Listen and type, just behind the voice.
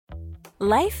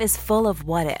Life is full of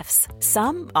what-ifs.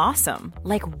 Some awesome,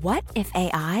 like what if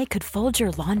AI could fold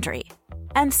your laundry?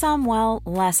 And some, well,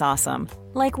 less awesome,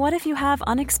 like what if you have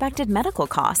unexpected medical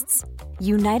costs?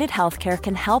 United Healthcare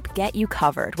can help get you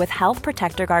covered with Health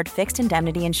Protector Guard fixed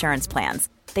indemnity insurance plans.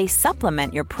 They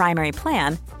supplement your primary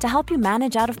plan to help you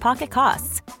manage out-of-pocket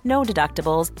costs. No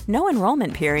deductibles, no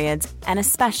enrollment periods, and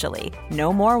especially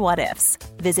no more what-ifs.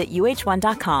 Visit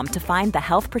uh1.com to find the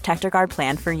Health Protector Guard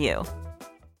plan for you.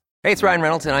 Hey, it's Ryan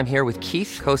Reynolds, and I'm here with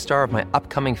Keith, co-star of my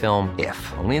upcoming film, If,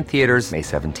 only in theaters May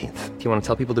 17th. Do you want to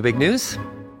tell people the big news?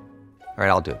 All right,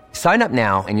 I'll do it. Sign up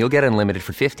now and you'll get unlimited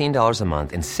for $15 a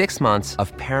month and 6 months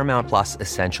of Paramount Plus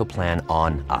Essential Plan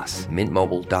on us.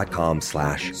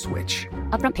 MintMobile.com/switch.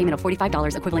 Upfront payment of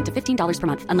 $45 equivalent to $15 per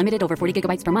month. Unlimited over 40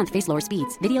 gigabytes per month. Face lower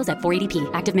speeds. Videos at 480p.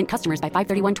 Active Mint customers by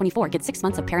 531.24 get 6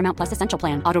 months of Paramount Plus Essential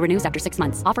Plan. Auto renews after 6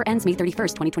 months. Offer ends May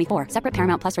 31st, 2024. Separate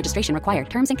Paramount Plus registration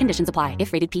required. Terms and conditions apply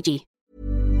if rated PG.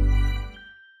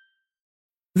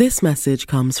 This message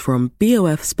comes from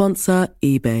BOF sponsor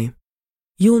eBay.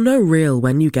 You'll know real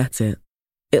when you get it.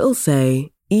 It'll say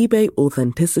eBay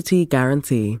Authenticity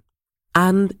Guarantee.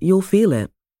 And you'll feel it.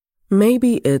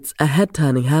 Maybe it's a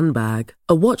head-turning handbag,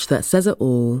 a watch that says it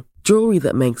all, jewelry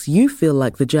that makes you feel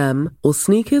like the gem, or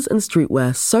sneakers and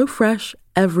streetwear so fresh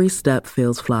every step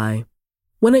feels fly.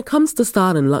 When it comes to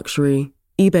style and luxury,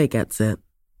 eBay gets it.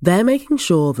 They're making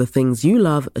sure the things you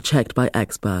love are checked by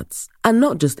experts. And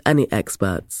not just any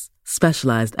experts,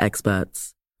 specialized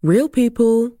experts. Real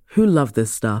people who love this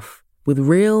stuff, with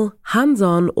real,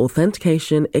 hands-on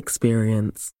authentication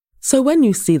experience. So when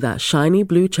you see that shiny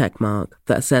blue checkmark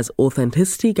that says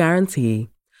Authenticity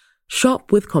Guarantee,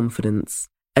 shop with confidence.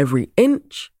 Every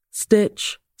inch,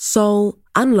 stitch, sole,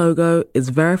 and logo is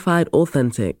verified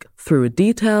authentic through a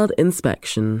detailed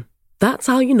inspection. That's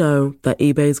how you know that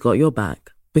eBay's got your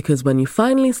back. Because when you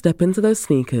finally step into those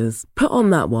sneakers, put on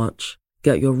that watch,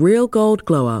 get your real gold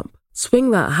glow up,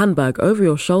 swing that handbag over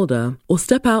your shoulder, or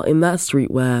step out in that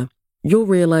streetwear, you'll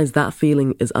realize that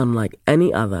feeling is unlike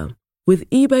any other. With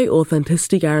eBay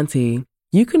Authenticity Guarantee,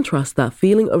 you can trust that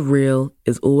feeling of real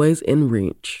is always in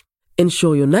reach.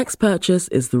 Ensure your next purchase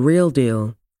is the real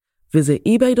deal. Visit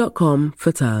ebay.com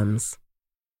for terms.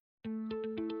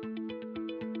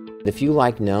 If you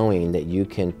like knowing that you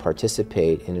can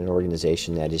participate in an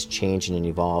organization that is changing and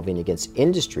evolving against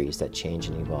industries that change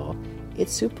and evolve,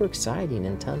 it's super exciting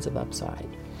and tons of upside.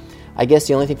 I guess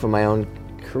the only thing from my own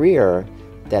career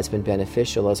that's been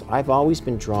beneficial is I've always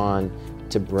been drawn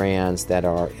to brands that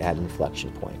are at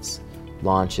inflection points.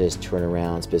 Launches,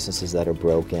 turnarounds, businesses that are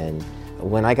broken.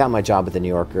 When I got my job at The New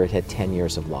Yorker, it had 10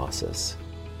 years of losses.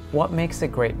 What makes a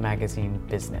great magazine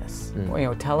business?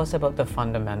 Tell us about the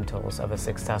fundamentals of a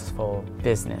successful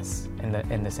business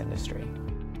in this industry.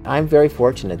 I'm very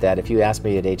fortunate that if you asked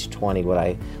me at age 20 what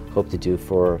I hope to do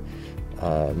for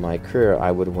my career,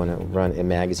 I would want to run a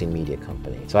magazine media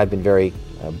company. So I've been very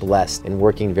blessed and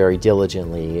working very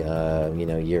diligently,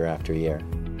 year after year.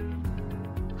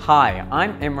 Hi,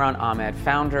 I'm Imran Ahmed,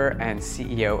 founder and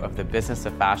CEO of the Business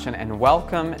of Fashion, and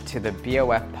welcome to the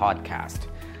BOF podcast.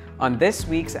 On this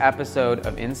week's episode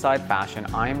of Inside Fashion,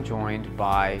 I am joined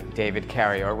by David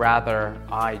Carey, or rather,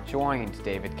 I joined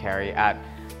David Carey at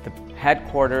the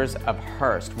headquarters of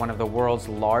Hearst, one of the world's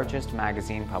largest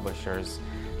magazine publishers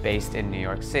based in New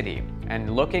York City.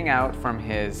 And looking out from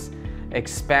his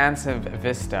expansive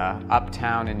vista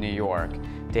uptown in New York,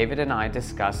 David and I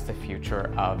discussed the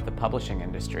future of the publishing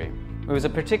industry. It was a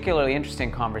particularly interesting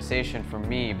conversation for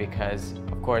me because,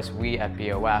 of course, we at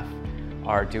BOF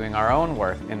are doing our own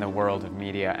work in the world of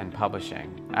media and publishing.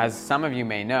 As some of you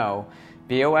may know,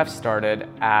 BOF started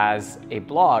as a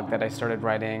blog that I started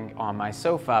writing on my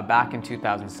sofa back in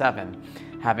 2007,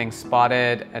 having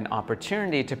spotted an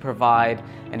opportunity to provide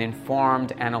an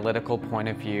informed, analytical point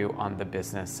of view on the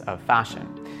business of fashion.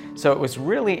 So it was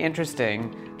really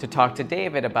interesting to talk to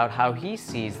David about how he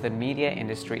sees the media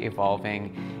industry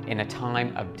evolving in a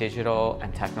time of digital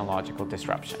and technological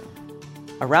disruption.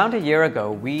 Around a year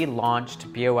ago, we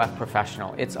launched BOF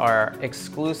Professional. It's our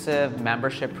exclusive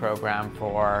membership program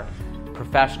for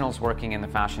professionals working in the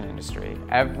fashion industry.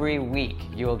 Every week,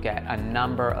 you'll get a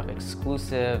number of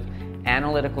exclusive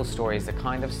analytical stories, the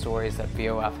kind of stories that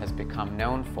BOF has become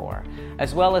known for,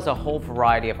 as well as a whole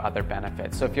variety of other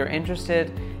benefits. So if you're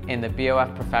interested in the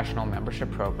BOF Professional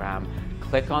membership program,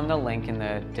 click on the link in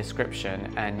the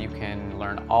description and you can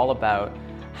learn all about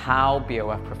how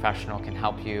BOF Professional can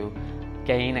help you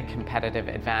gain a competitive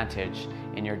advantage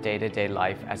in your day-to-day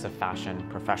life as a fashion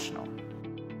professional.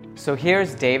 So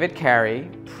here's David Carey,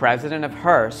 president of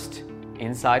Hearst,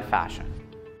 Inside Fashion.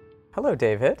 Hello,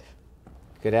 David.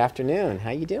 Good afternoon. How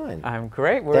you doing? I'm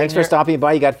great. Thanks for stopping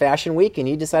by. You got Fashion Week, and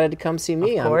you decided to come see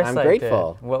me. Of course I'm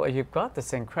grateful. I did. Well, you've got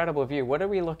this incredible view. What are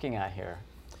we looking at here?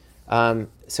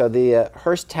 So the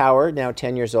Hearst Tower, now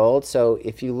 10 years old. So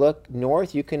if you look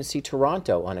north, you can see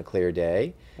Toronto on a clear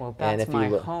day. Well, that's my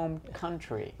home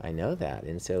country. I know that.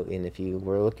 And if you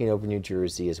were looking over New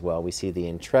Jersey as well, we see the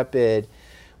Intrepid.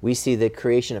 We see the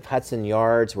creation of Hudson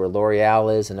Yards, where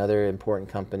L'Oreal is and other important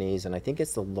companies. And I think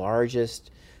it's the largest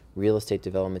real estate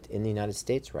development in the United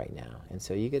States right now. And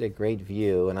so you get a great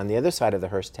view. And on the other side of the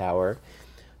Hearst Tower,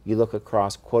 you look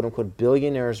across, quote unquote,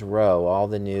 Billionaires Row, all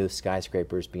the new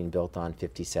skyscrapers being built on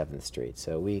 57th Street.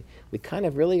 So we kind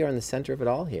of really are in the center of it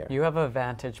all here. You have a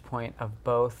vantage point of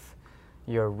both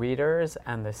your readers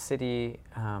and the city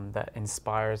that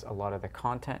inspires a lot of the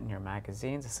content in your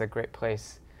magazines. It's a great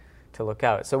place to look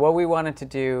out. So what we wanted to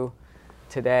do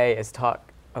today is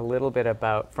talk a little bit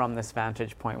about, from this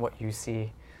vantage point, what you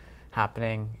see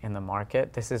happening in the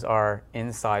market. This is our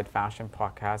Inside Fashion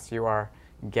podcast. You are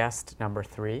guest number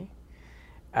 3.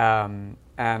 And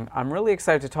I'm really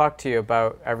excited to talk to you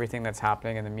about everything that's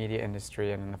happening in the media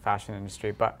industry and in the fashion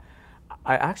industry. But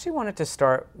I actually wanted to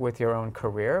start with your own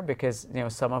career, because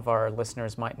some of our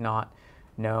listeners might not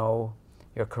know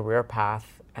your career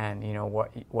path and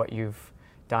what you've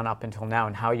done up until now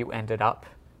and how you ended up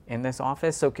in this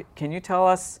office. So can you tell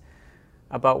us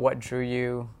about what drew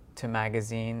you to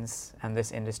magazines and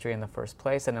this industry in the first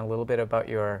place, and a little bit about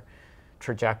your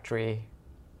trajectory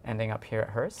ending up here at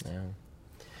Hearst? Yeah.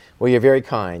 Well, you're very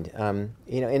kind.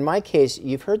 In my case,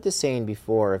 you've heard the saying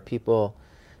before of people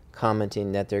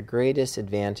commenting that their greatest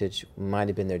advantage might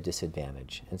have been their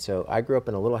disadvantage. And so I grew up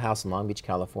in a little house in Long Beach,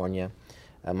 California.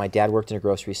 My dad worked in a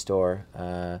grocery store.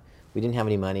 We didn't have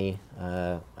any money.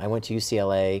 I went to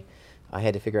UCLA. I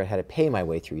had to figure out how to pay my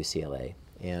way through UCLA.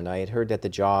 And I had heard that the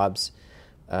jobs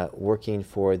working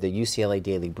for the UCLA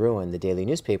Daily Bruin, the daily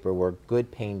newspaper, were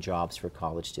good paying jobs for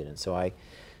college students. So I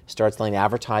started selling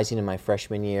advertising in my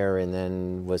freshman year, and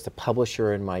then was the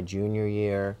publisher in my junior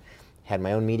year, had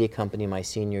my own media company in my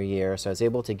senior year. So I was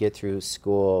able to get through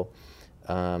school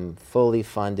fully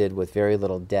funded with very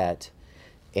little debt.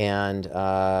 And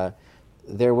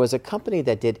there was a company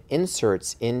that did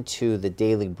inserts into the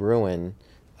Daily Bruin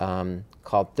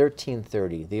called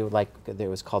 1330. It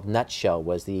was called Nutshell,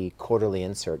 was the quarterly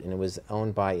insert, and it was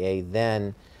owned by a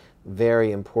then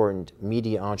very important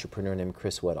media entrepreneur named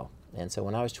Chris Whittle. And so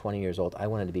when I was 20 years old, I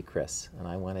wanted to be Chris, and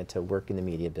I wanted to work in the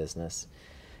media business.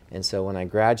 And so when I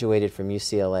graduated from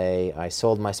UCLA, I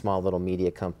sold my small little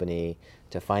media company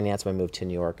to finance my move to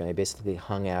New York, and I basically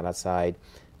hung out outside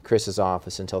Chris's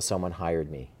office until someone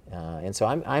hired me. And so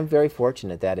I'm very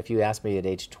fortunate that if you asked me at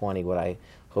age 20 what I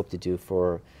hope to do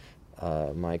for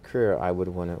my career, I would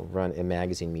want to run a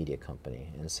magazine media company.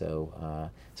 And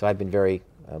so I've been very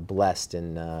blessed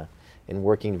in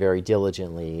working very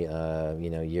diligently,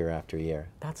 year after year.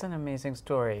 That's an amazing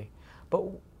story. But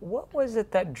what was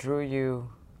it that drew you?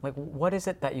 Like, what is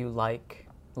it that you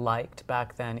liked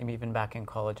back then, even back in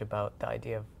college, about the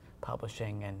idea of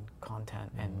publishing and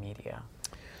content and media?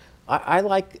 I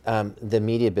like the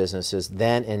media businesses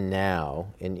then and now,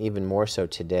 and even more so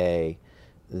today,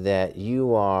 that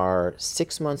you are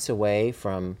 6 months away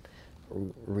from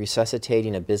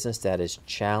resuscitating a business that is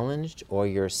challenged, or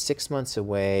you're 6 months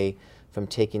away from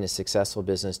taking a successful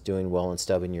business, doing well and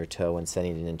stubbing your toe and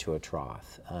sending it into a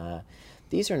trough.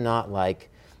 These are not like,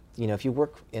 if you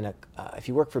work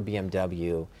for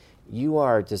BMW, you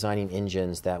are designing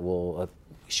engines that will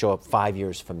show up 5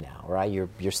 years from now, right?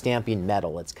 You're stamping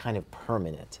metal. It's kind of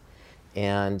permanent.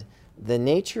 And the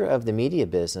nature of the media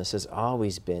business has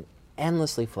always been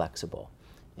endlessly flexible.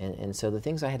 And so the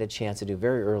things I had a chance to do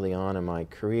very early on in my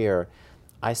career,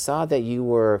 I saw that you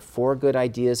were 4 good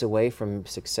ideas away from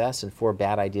success and 4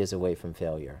 bad ideas away from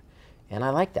failure. And I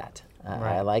like that.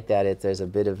 Right. I like that. There's a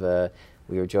bit of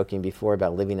we were joking before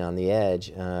about living on the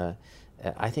edge.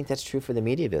 I think that's true for the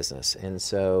media business. And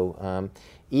so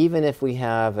even if we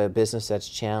have a business that's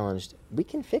challenged, we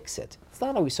can fix it. It's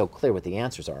not always so clear what the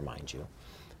answers are, mind you,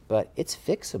 but it's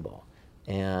fixable.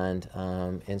 And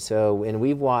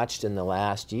we've watched in the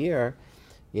last year,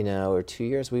 or 2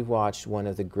 years, we've watched one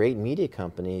of the great media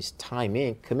companies, Time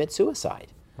Inc., commit suicide.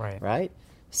 Right?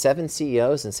 7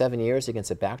 CEOs in 7 years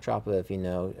against a backdrop of,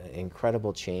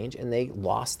 incredible change, and they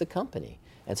lost the company.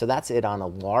 And so that's it on a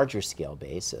larger scale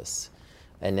basis,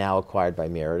 and now acquired by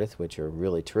Meredith, which are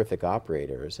really terrific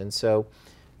operators. And so,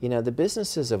 the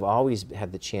businesses have always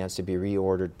had the chance to be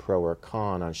reordered pro or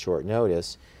con on short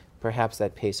notice. Perhaps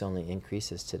that pace only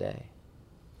increases today.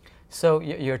 So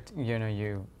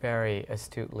you very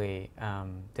astutely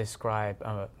describe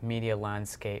a media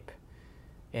landscape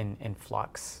in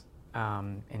flux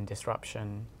in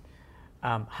disruption.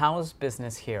 How's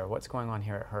business here? What's going on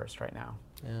here at Hearst right now?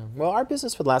 Yeah. Well, our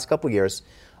business for the last couple of years,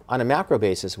 on a macro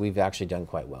basis, we've actually done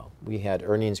quite well. We had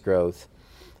earnings growth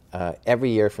every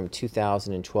year from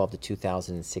 2012 to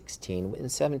 2016. In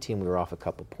 2017, we were off a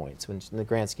couple points, which in the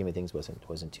grand scheme of things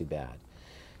wasn't too bad.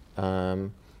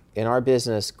 And our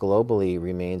business globally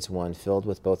remains one filled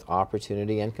with both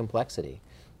opportunity and complexity.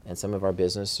 And some of our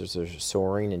businesses are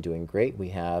soaring and doing great. We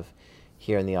have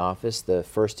here in the office the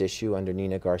first issue under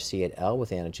Nina Garcia at Elle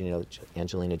with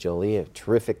Angelina Jolie, a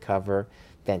terrific cover,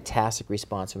 fantastic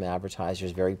response from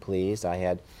advertisers, very pleased. I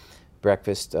had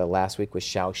breakfast last week with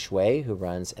Xiao Shui, who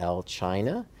runs Elle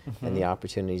China, and the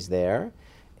opportunities there.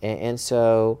 And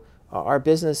so our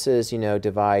businesses,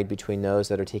 divide between those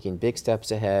that are taking big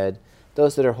steps ahead,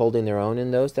 those that are holding their own,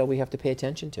 and those that we have to pay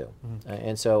attention to.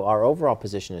 And so our overall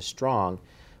position is strong,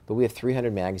 but we have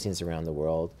 300 magazines around the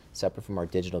world, separate from our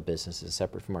digital businesses,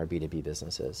 separate from our B2B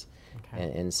businesses.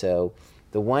 Okay. And so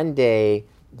the one day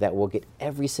that we'll get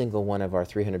every single one of our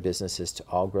 300 businesses to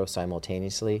all grow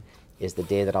simultaneously is the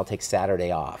day that I'll take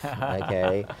Saturday off,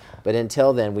 okay? But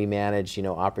until then, we manage,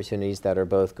 opportunities that are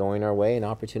both going our way and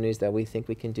opportunities that we think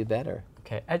we can do better.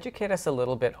 Okay, educate us a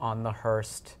little bit on the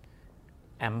Hearst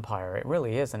empire. It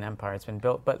really is an empire. It's been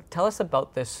built, but tell us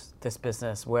about this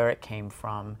business, where it came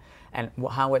from, and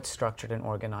how it's structured and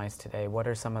organized today. What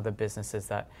are some of the businesses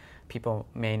that people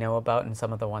may know about, and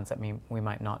some of the ones that we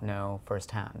might not know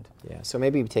firsthand? Yeah. So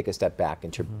maybe we take a step back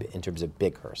in terms of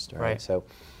big Hearst. Right. So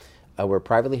we're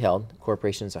privately held. The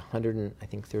corporation is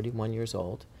 131 years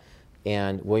old,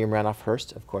 and William Randolph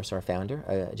Hearst, of course, our founder,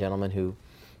 a gentleman who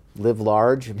lived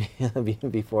large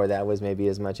before that was maybe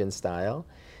as much in style.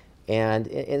 And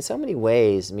in so many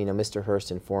ways, Mr.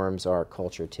 Hearst informs our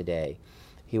culture today.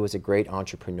 He was a great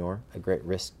entrepreneur, a great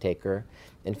risk taker.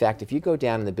 In fact, if you go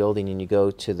down in the building and you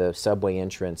go to the subway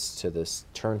entrance to this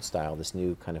turnstile, this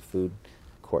new kind of food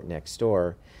court next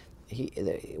door,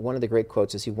 one of the great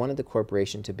quotes is he wanted the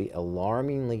corporation to be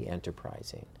alarmingly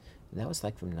enterprising. And that was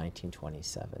like from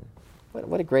 1927.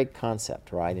 What a great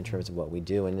concept, right, in terms of what we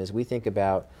do. And as we think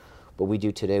about what we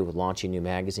do today with launching new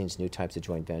magazines, new types of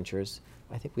joint ventures,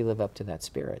 I think we live up to that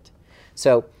spirit.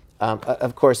 So,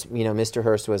 of course, Mr.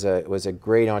 Hearst was a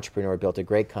great entrepreneur, built a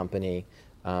great company,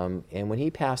 and when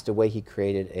he passed away, he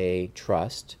created a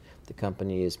trust. The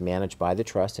company is managed by the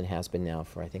trust and has been now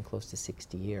for, I think, close to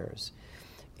 60 years.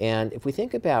 And if we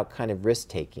think about kind of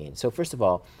risk-taking, so first of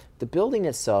all, the building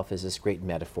itself is this great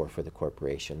metaphor for the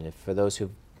corporation. If for those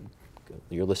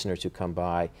your listeners who come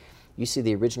by, you see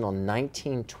the original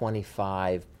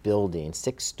 1925 building,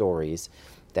 6 stories,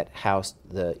 that housed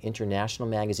the International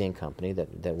Magazine Company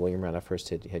that William Randolph Hearst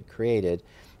had created.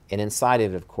 And inside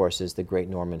of it, of course, is the great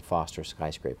Norman Foster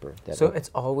skyscraper. So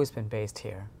it's always been based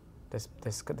here, this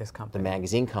company? The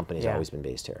magazine company has always been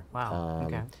based here. Wow,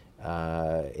 okay.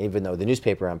 Even though the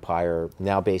newspaper empire,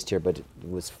 now based here, but it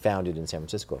was founded in San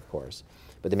Francisco, of course.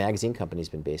 But the magazine company's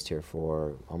been based here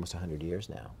for almost 100 years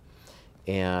now.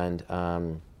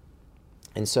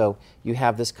 And so you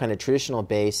have this kind of traditional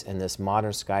base and this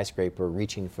modern skyscraper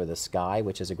reaching for the sky,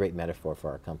 which is a great metaphor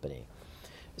for our company.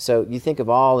 So you think of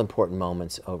all important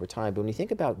moments over time, but when you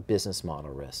think about business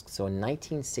model risk, so in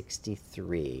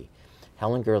 1963,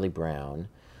 Helen Gurley Brown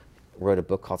wrote a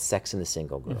book called Sex and the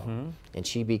Single Girl, and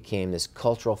she became this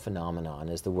cultural phenomenon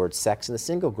as the words sex and the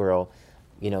single girl,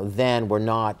 then were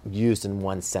not used in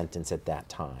one sentence at that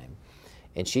time.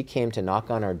 And she came to knock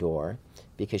on our door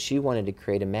because she wanted to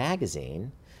create a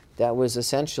magazine that was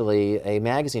essentially a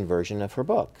magazine version of her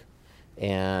book.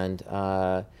 And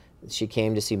she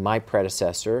came to see my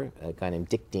predecessor, a guy named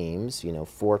Dick Deems,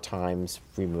 4 times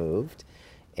removed.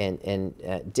 And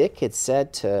Dick had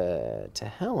said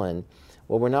to Helen,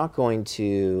 well, we're not going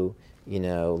to,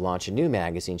 launch a new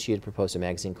magazine. She had proposed a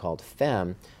magazine called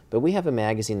Femme, but we have a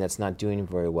magazine that's not doing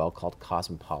very well called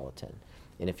Cosmopolitan.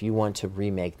 And if you want to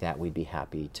remake that, we'd be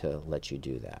happy to let you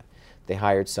do that. They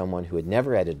hired someone who had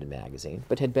never edited a magazine,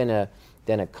 but had been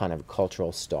then a kind of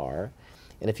cultural star.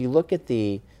 And if you look at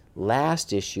the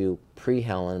last issue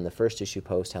pre-Helen and the first issue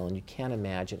post-Helen, you can't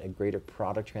imagine a greater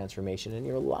product transformation in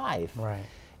your life. Right.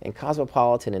 And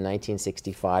Cosmopolitan in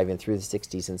 1965 and through the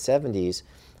 60s and 70s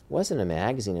wasn't a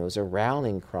magazine. It was a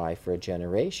rallying cry for a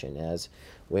generation as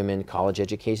women college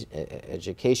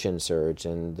education surged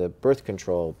and the birth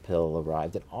control pill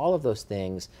arrived and all of those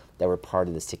things that were part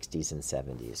of the 60s and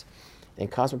 70s. And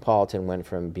Cosmopolitan went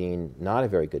from being not a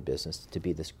very good business to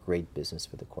be this great business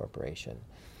for the corporation.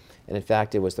 And in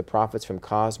fact, it was the profits from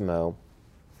Cosmo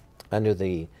under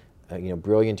the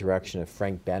brilliant direction of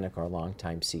Frank Bennick, our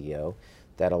longtime CEO,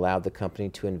 that allowed the company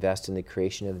to invest in the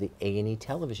creation of the A&E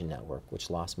television network,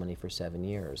 which lost money for 7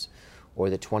 years,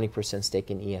 or the 20% stake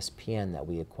in ESPN that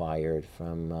we acquired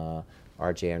from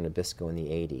R.J. Nabisco in the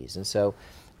 80s. And so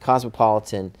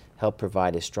Cosmopolitan helped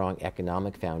provide a strong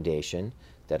economic foundation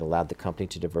that allowed the company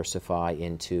to diversify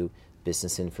into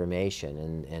business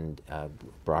information and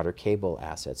broader cable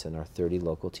assets and our 30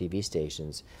 local TV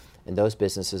stations. And those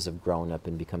businesses have grown up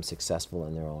and become successful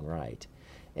in their own right.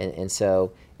 And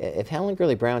so if Helen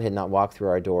Gurley Brown had not walked through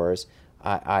our doors,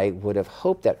 I would have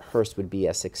hoped that Hearst would be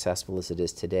as successful as it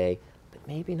is today, but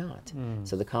maybe not.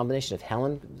 So the combination of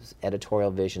Helen's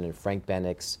editorial vision and Frank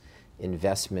Bennick's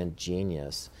investment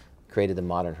genius created the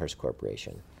modern Hearst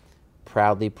Corporation.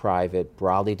 Proudly private,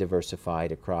 broadly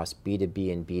diversified across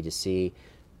B2B and B2C,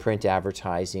 print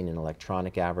advertising and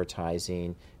electronic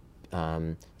advertising,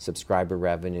 subscriber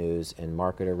revenues and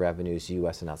marketer revenues,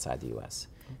 U.S. and outside the U.S.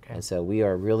 Okay. And so we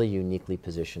are really uniquely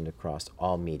positioned across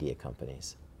all media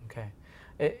companies. Okay.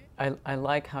 I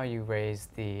like how you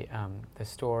raised the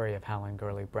story of Helen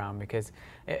Gurley Brown, because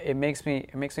it makes me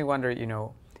wonder, you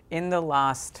know, in the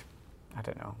last, I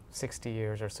don't know, 60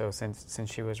 years or so since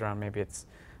she was around, maybe it's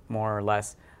more or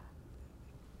less,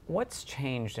 what's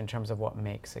changed in terms of what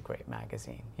makes a great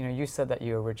magazine? You know, you said that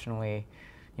you originally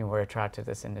were attracted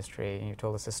to this industry, and you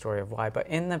told us the story of why, but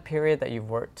in the period that you've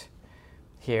worked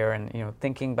here, and, you know,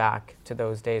 thinking back to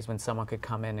those days when someone could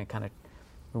come in and kind of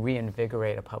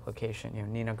reinvigorate a publication, you know,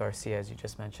 Nina Garcia, as you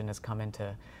just mentioned, has come in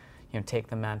to, you know, take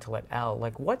the mantle at Elle.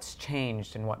 Like, what's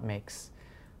changed in what makes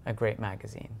a great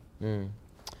magazine? You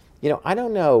know, I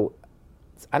don't know.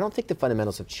 I don't think the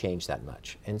fundamentals have changed that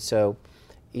much. And so,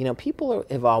 you know, people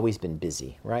have always been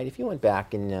busy, right? If you went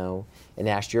back and, you know, and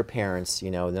asked your parents,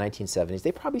 you know, in the 1970s,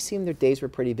 they probably seemed their days were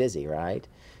pretty busy, right?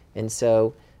 And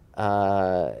so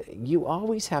you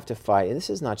always have to fight, and this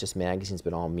is not just magazines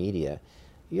but all media,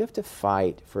 you have to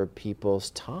fight for people's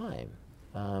time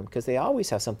because they always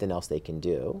have something else they can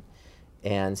do.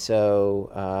 And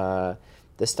so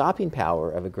the stopping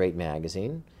power of a great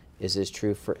magazine is as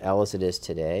true for Elle as it is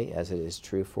today, as it is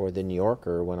true for The New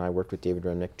Yorker when I worked with David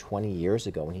Remnick 20 years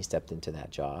ago when he stepped into that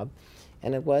job.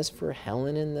 And it was for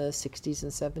Helen in the 60s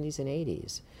and 70s and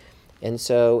 80s. And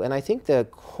so, and I think the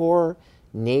core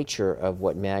nature of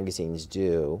what magazines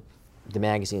do, the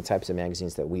magazine types of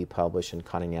magazines that we publish and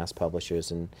Condé Nast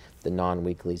publishes and the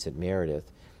non-weeklies at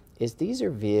Meredith, is these are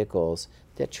vehicles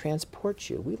that transport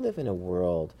you. We live in a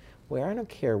world where I don't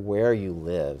care where you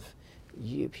live,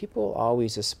 people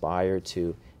always aspire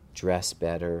to dress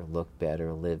better, look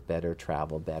better, live better,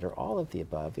 travel better, all of the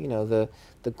above. You know,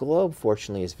 the globe,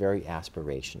 fortunately, is very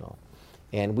aspirational.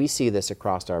 And we see this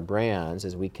across our brands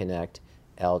as we connect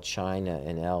Elle China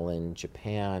and Elle in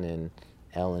Japan and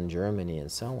Elle in Germany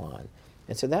and so on.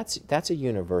 And so that's a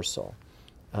universal.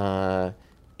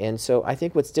 And so I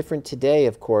think what's different today,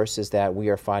 of course, is that we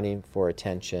are fighting for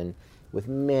attention with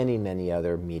many, many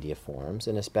other media forms,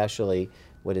 and especially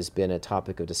what has been a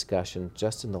topic of discussion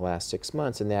just in the last 6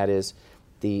 months, and that is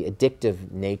the addictive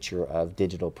nature of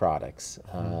digital products.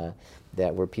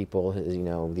 That where people, you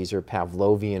know, these are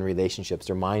Pavlovian relationships.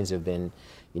 Their minds have been,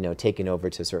 you know, taken over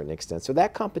to a certain extent. So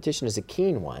that competition is a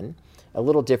keen one, a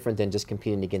little different than just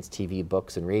competing against TV,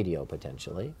 books, and radio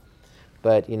potentially.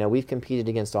 But, you know, we've competed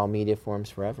against all media forms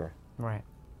forever. Right.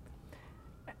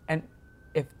 And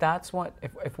if that's what,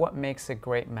 if what makes a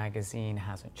great magazine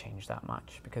hasn't changed that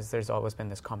much, because there's always been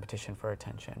this competition for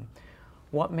attention,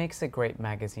 what makes a great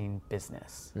magazine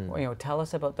business? You know, tell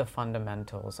us about the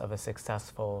fundamentals of a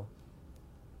successful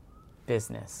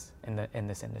business in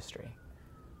this industry.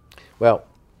 Well,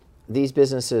 these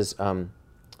businesses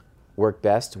work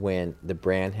best when the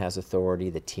brand has authority,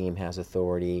 the team has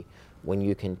authority, when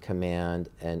you can command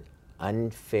an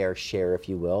unfair share, if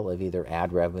you will, of either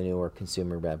ad revenue or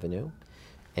consumer revenue.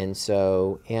 And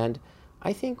so, and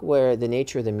I think where the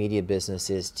nature of the media business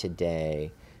is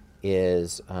today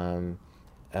is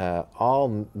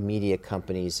all media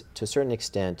companies, to a certain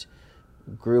extent,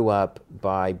 grew up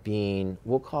by being,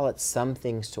 we'll call it some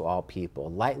things to all people,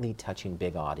 lightly touching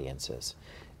big audiences.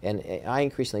 And I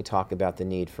increasingly talk about the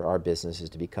need for our businesses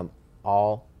to become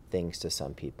all things to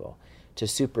some people, to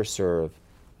super serve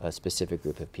a specific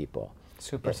group of people.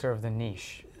 Super serve the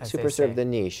niche. Super serve the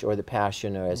niche or the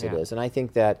passion, or as it is. And I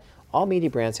think that all media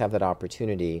brands have that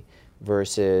opportunity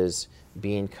versus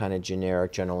being kind of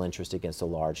generic general interest against a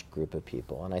large group of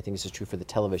people. And I think this is true for the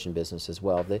television business as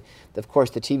well. Of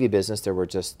course, the TV business, there were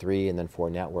just 3 and then 4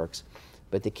 networks.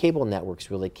 But the cable networks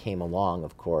really came along,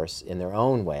 of course, in their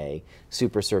own way,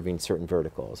 super serving certain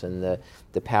verticals. And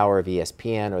the power of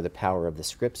ESPN or the power of the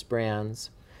Scripps brands,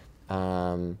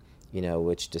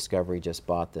 which Discovery just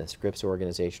bought the Scripps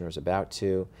organization or is about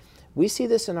to. We see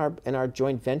this in our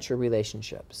joint venture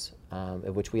relationships,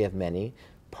 of which we have many.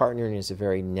 Partnering is a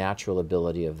very natural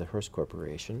ability of the Hearst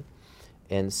Corporation.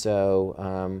 And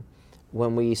so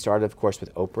when we started, of course,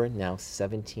 with Oprah, now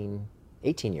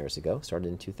 18 years ago, started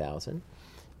in 2000,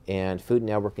 and Food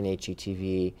Network and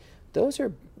HGTV, those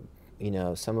are,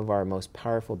 some of our most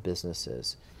powerful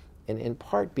businesses. And in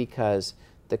part because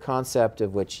the concept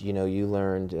of which, you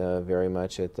learned very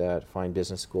much at that fine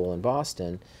business school in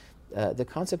Boston, the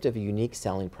concept of a unique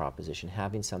selling proposition,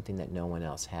 having something that no one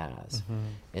else has. Mm-hmm.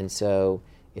 And so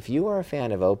if you are a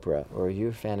fan of Oprah, or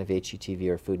you're a fan of HGTV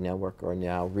or Food Network, or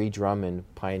now Redrum and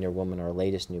Pioneer Woman, our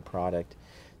latest new product,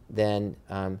 then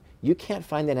you can't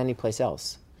find that anyplace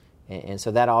else. And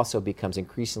so that also becomes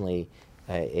increasingly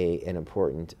an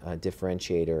important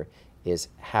differentiator, is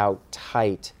how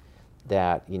tight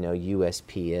that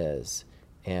USP is.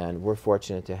 And we're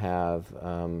fortunate to have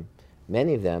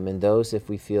many of them, and those, if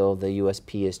we feel the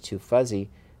USP is too fuzzy,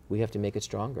 we have to make it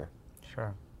stronger.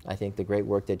 Sure. I think the great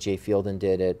work that Jay Fielden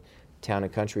did at Town &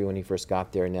 Country when he first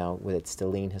got there, now with it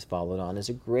Stellene has followed on, is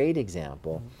a great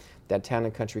example. Mm-hmm. That Town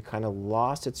 & Country kind of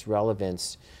lost its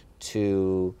relevance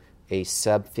to a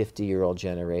sub-50-year-old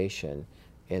generation,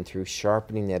 and through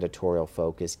sharpening the editorial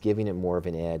focus, giving it more of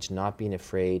an edge, not being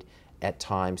afraid at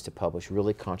times to publish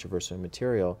really controversial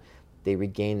material, they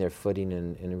regain their footing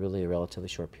in a relatively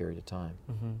short period of time.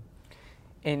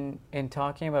 Mm-hmm. In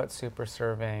talking about super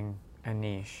serving a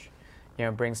niche,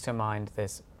 it brings to mind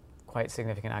this quite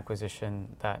significant acquisition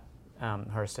that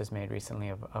Hearst has made recently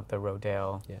of the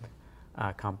Rodale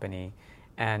company.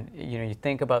 And you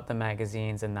think about the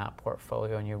magazines in that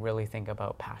portfolio, and you really think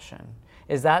about passion.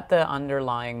 Is that the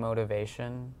underlying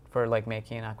motivation for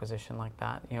making an acquisition like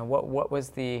that? What was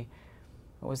the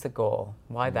goal?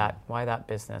 Why that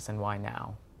business, and why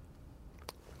now?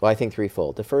 Well, I think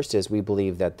threefold. The first is we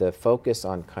believe that the focus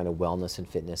on kind of wellness and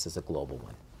fitness is a global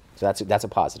one. So that's a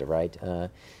positive, right?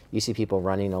 You see people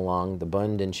running along the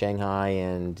Bund in Shanghai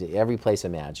and every place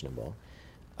imaginable.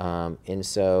 And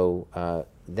so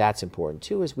that's important.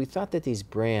 Two is we thought that these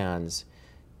brands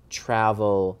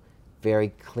travel very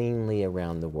cleanly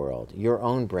around the world. Your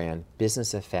own brand,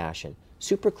 Business of Fashion,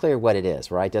 super clear what it is,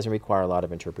 right? Doesn't require a lot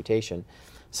of interpretation.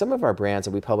 Some of our brands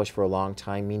that we published for a long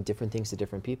time mean different things to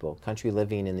different people. Country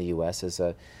Living in the US is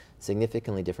a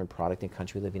significantly different product than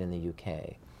Country Living in the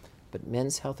UK. But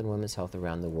men's health and women's health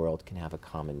around the world can have a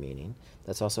common meaning.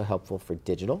 That's also helpful for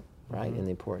digital, right, and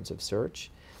the importance of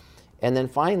search. And then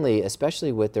finally,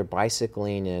 especially with their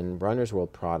bicycling and Runner's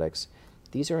World products,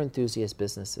 these are enthusiast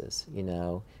businesses.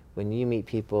 When you meet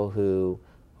people who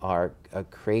are a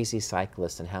crazy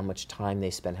cyclist and how much time they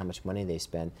spend, how much money they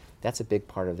spend, that's a big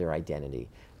part of their identity.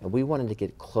 And we wanted to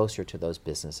get closer to those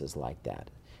businesses like that.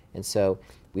 And so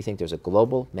we think there's a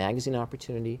global magazine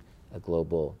opportunity, a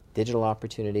global digital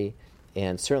opportunity,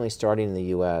 and certainly starting in the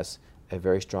U.S., a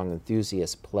very strong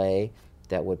enthusiast play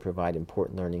that would provide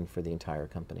important learning for the entire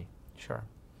company. Sure.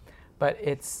 But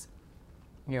it's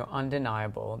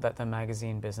undeniable that the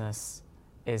magazine business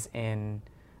is in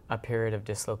a period of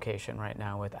dislocation right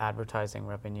now, with advertising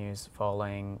revenues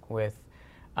falling, with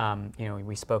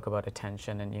we spoke about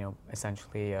attention, and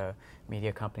essentially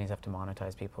media companies have to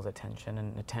monetize people's attention,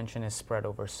 and attention is spread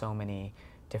over so many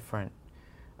different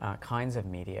kinds of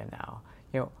media now.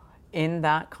 In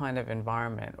that kind of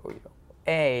environment,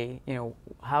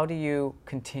 how do you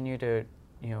continue to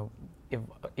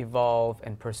evolve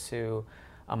and pursue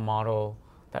a model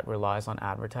that relies on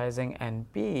advertising,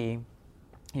 and B,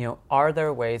 are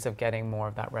there ways of getting more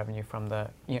of that revenue from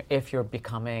if you're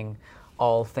becoming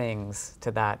all things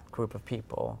to that group of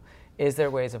people, is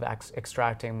there ways of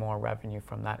extracting more revenue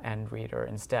from that end reader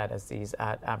instead as these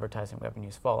advertising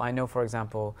revenues fall? I know, for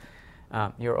example,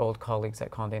 your old colleagues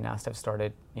at Condé Nast have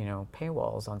started,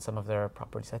 paywalls on some of their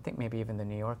properties. I think maybe even the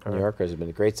New Yorker. New Yorker has been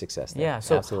a great success there. Yeah,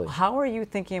 so absolutely. How are you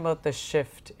thinking about the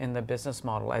shift in the business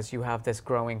model as you have this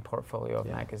growing portfolio of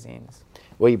magazines?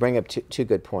 Well, you bring up two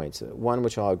good points. One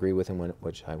which I'll agree with and one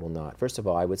which I will not. First of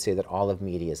all, I would say that all of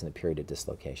media is in a period of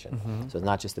dislocation. Mm-hmm. So it's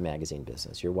not just the magazine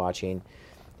business. You're watching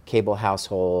cable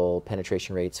household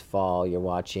penetration rates fall. You're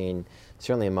watching,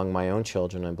 certainly among my own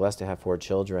children, I'm blessed to have 4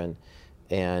 children,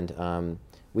 and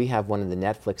we have one of the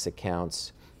Netflix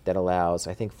accounts that allows,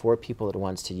 I think, 4 people at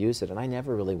once to use it. And I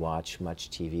never really watch much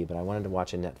TV, but I wanted to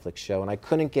watch a Netflix show, and I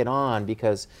couldn't get on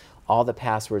because all the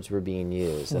passwords were being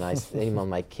used. And I emailed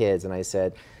my kids, and I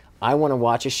said, I want to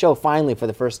watch a show finally for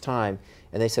the first time.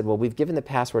 And they said, well, we've given the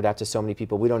password out to so many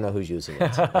people, we don't know who's using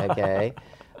it, okay?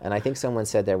 And I think someone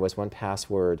said there was one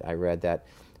password I read that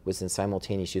was in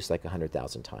simultaneous use like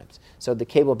 100,000 times. So the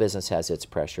cable business has its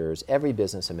pressures, every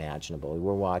business imaginable.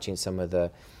 We're watching some of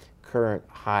the current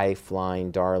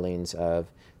high-flying darlings of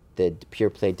the pure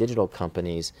play digital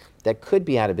companies that could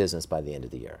be out of business by the end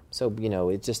of the year. So,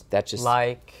 that's just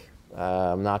like?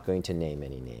 I'm not going to name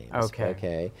any names.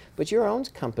 Okay. But your own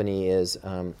company is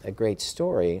a great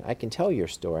story. I can tell your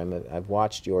story. I've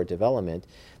watched your development.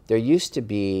 There used to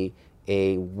be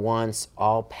a once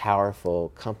all-powerful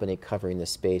company covering the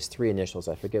space, 3 initials,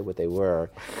 I forget what they were,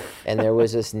 and there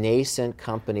was this nascent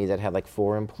company that had like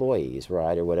 4 employees,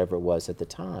 right, or whatever it was at the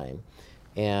time.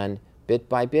 And bit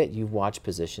by bit, you watch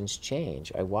positions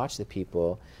change. I watched the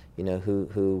people,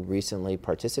 who recently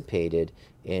participated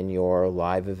in your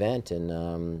live event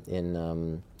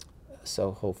in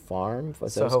Soho Farm.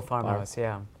 Soho Farmhouse,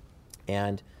 yeah.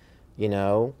 And,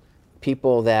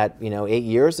 people that, 8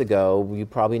 years ago, you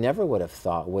probably never would have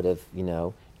thought would have,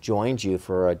 joined you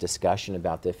for a discussion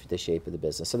about the shape of the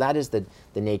business. So that is the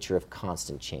nature of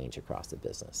constant change across the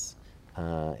business.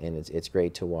 And it's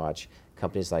great to watch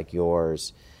companies like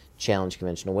yours challenge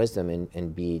conventional wisdom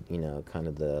and be, kind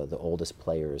of the oldest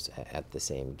players at the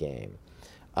same game.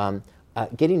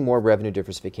 Getting more revenue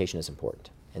diversification is important.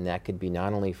 And that could be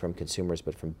not only from consumers,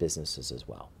 but from businesses as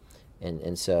well.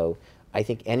 And so I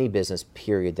think any business,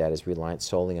 period, that is reliant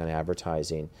solely on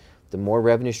advertising, the more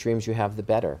revenue streams you have, the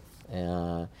better.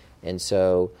 And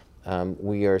so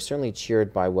we are certainly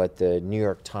cheered by what the New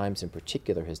York Times in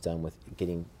particular has done with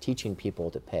teaching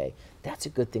people to pay. That's a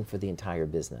good thing for the entire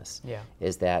business,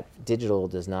 is that digital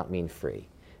does not mean free.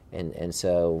 And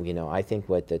so, I think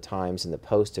what the Times and the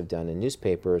Post have done in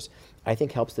newspapers, I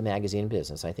think helps the magazine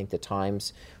business. I think the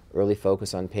Times' early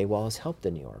focus on paywall has helped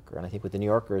the New Yorker. And I think what the New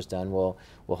Yorker has done will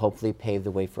hopefully pave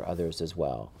the way for others as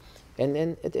well. And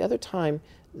then at the other time,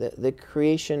 the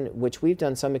creation, which we've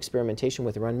done some experimentation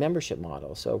with around membership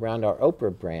models. So around our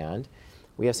Oprah brand,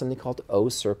 we have something called O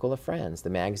Circle of Friends. The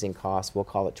magazine costs, we'll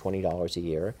call it $20 a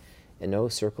year. And O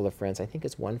Circle of Friends, I think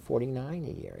it's $149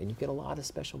 a year. And you get a lot of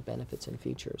special benefits and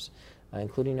features,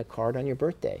 including a card on your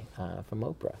birthday from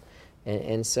Oprah.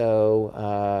 And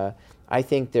so I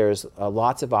think there's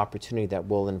lots of opportunity that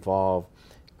will involve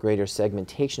greater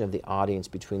segmentation of the audience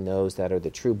between those that are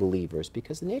the true believers,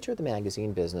 because the nature of the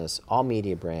magazine business, all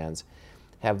media brands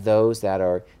have those that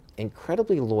are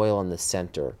incredibly loyal in the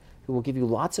center, who will give you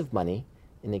lots of money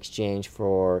in exchange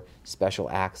for special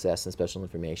access and special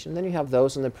information. And then you have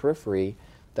those in the periphery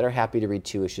that are happy to read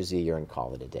 2 issues a year and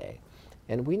call it a day.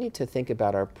 And we need to think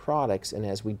about our products, and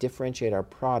as we differentiate our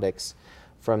products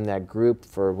from that group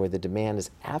for where the demand is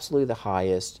absolutely the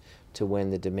highest to when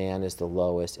the demand is the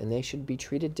lowest, and they should be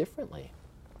treated differently.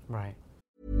 Right.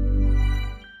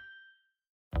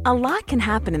 A lot can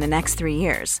happen in the next 3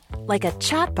 years. Like a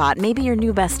chatbot may be your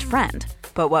new best friend.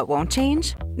 But what won't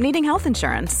change? Needing health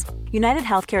insurance. United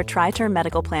Healthcare Tri-Term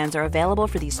Medical Plans are available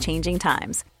for these changing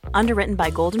times. Underwritten by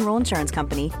Golden Rule Insurance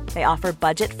Company, they offer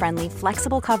budget-friendly,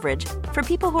 flexible coverage for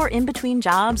people who are in between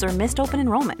jobs or missed open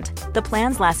enrollment. The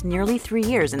plans last nearly 3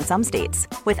 years in some states,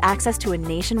 with access to a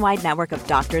nationwide network of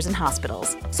doctors and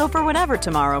hospitals. So for whatever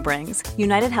tomorrow brings,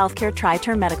 United Healthcare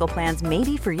Tri-Term Medical Plans may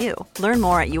be for you. Learn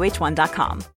more at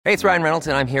uh1.com. Hey, it's Ryan Reynolds,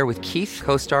 and I'm here with Keith,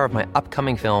 co-star of my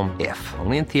upcoming film, If,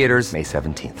 only in theaters May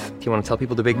 17th. Do you want to tell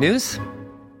people the big news?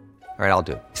 All right, I'll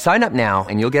do it. Sign up now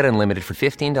and you'll get unlimited for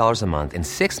 $15 a month and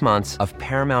 6 months of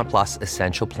Paramount Plus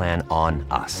Essential Plan on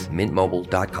us.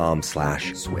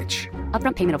 MintMobile.com/switch.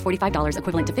 Upfront payment of $45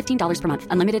 equivalent to $15 per month.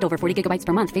 Unlimited over 40 gigabytes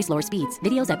per month. Face lower speeds.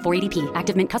 Videos at 480p.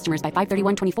 Active Mint customers by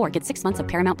 531.24 get 6 months of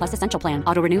Paramount Plus Essential Plan.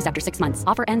 Auto renews after 6 months.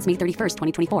 Offer ends May 31st,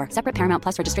 2024. Separate Paramount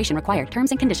Plus registration required. Terms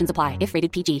and conditions apply if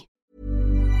rated PG.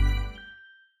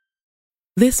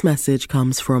 This message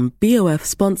comes from BOF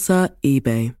sponsor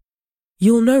eBay.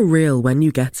 You'll know real when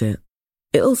you get it.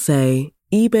 It'll say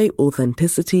eBay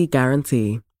Authenticity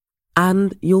Guarantee.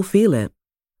 And you'll feel it.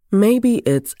 Maybe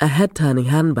it's a head-turning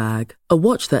handbag, a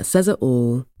watch that says it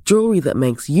all, jewelry that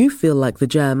makes you feel like the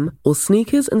gem, or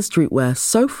sneakers and streetwear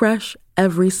so fresh,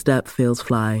 every step feels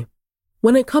fly.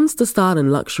 When it comes to style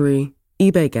and luxury,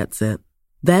 eBay gets it.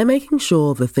 They're making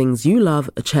sure the things you love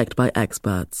are checked by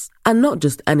experts. And not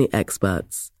just any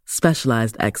experts,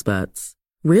 specialized experts.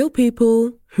 Real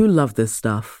people who love this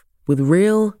stuff, with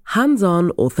real,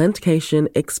 hands-on authentication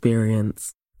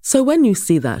experience. So when you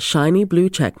see that shiny blue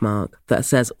checkmark that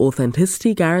says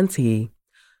Authenticity Guarantee,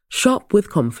 shop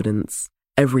with confidence.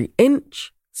 Every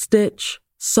inch, stitch,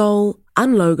 sole,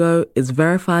 and logo is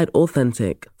verified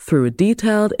authentic through a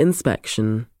detailed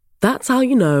inspection. That's how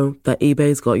you know that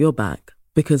eBay's got your back.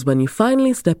 Because when you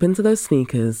finally step into those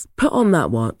sneakers, put on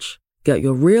that watch, get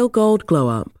your real gold glow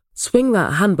up, Swing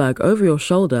that handbag over your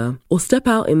shoulder or step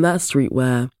out in that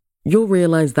streetwear, you'll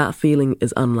realize that feeling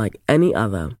is unlike any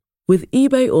other. With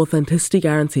eBay Authenticity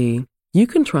Guarantee, you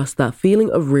can trust that feeling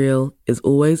of real is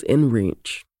always in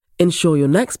reach. Ensure your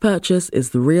next purchase is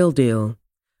the real deal.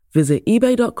 Visit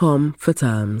ebay.com for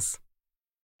terms.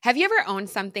 Have you ever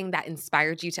owned something that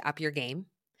inspired you to up your game?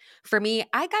 For me,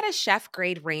 I got a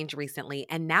chef-grade range recently,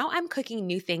 and now I'm cooking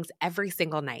new things every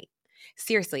single night.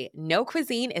 Seriously, no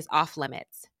cuisine is off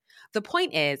limits. The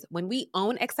point is, when we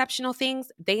own exceptional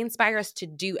things, they inspire us to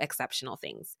do exceptional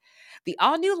things. The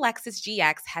all-new Lexus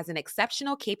GX has an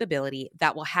exceptional capability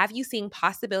that will have you seeing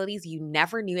possibilities you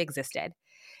never knew existed.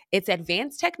 Its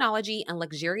advanced technology and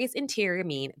luxurious interior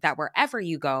mean that wherever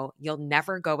you go, you'll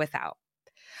never go without.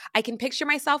 I can picture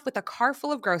myself with a car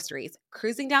full of groceries,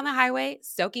 cruising down the highway,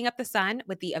 soaking up the sun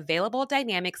with the available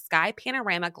dynamic sky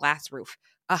panorama glass roof.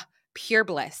 Pure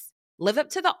bliss. Live up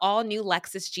to the all-new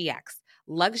Lexus GX.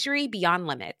 Luxury beyond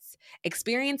limits.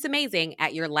 Experience amazing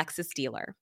at your Lexus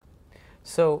dealer.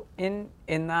 So in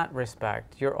that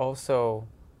respect, you're also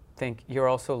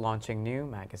launching new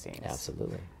magazines.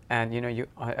 Absolutely. And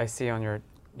I see on your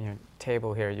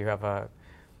table here you have a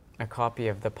copy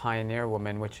of The Pioneer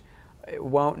Woman, which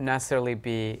won't necessarily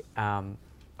be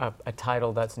a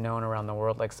title that's known around the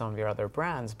world like some of your other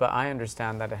brands, but I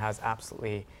understand that it has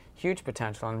absolutely huge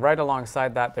potential. And right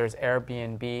alongside that, there's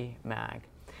Airbnb Mag.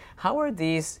 How are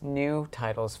these new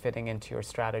titles fitting into your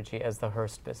strategy as the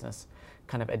Hearst business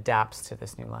kind of adapts to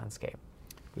this new landscape?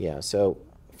 Yeah, so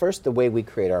first, the way we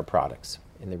create our products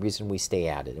and the reason we stay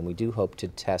at it, and we do hope to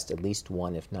test at least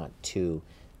one, if not two,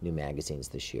 new magazines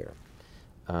this year.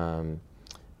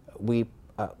 We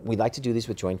like to do these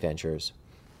with joint ventures,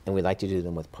 and we like to do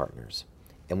them with partners.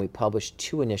 And we publish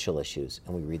 2 initial issues,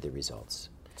 and we read the results.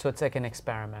 So it's like an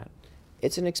experiment.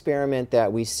 It's an experiment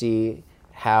that we see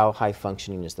how high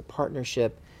functioning is the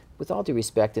partnership. With all due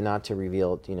respect, and not to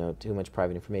reveal too much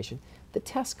private information, the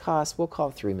test cost, we'll call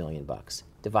it $3 million,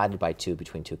 divided by 2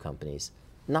 between 2 companies.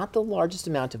 Not the largest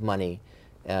amount of money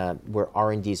where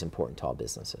R&D is important to all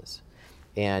businesses.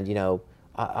 And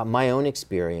my own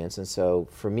experience, and so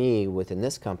for me within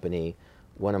this company,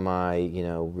 one of my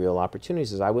real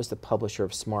opportunities is I was the publisher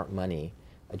of Smart Money,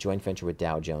 a joint venture with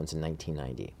Dow Jones in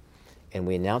 1990. And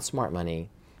we announced Smart Money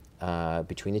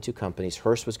between the 2 companies.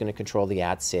 Hearst was going to control the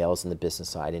ad sales and the business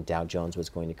side, and Dow Jones was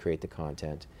going to create the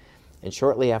content. And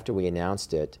shortly after we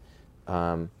announced it,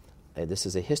 this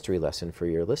is a history lesson for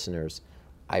your listeners,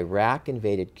 Iraq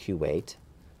invaded Kuwait,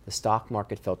 the stock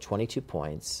market fell 22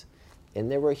 points,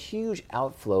 and there were huge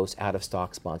outflows out of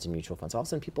stocks, bonds, and mutual funds. All of a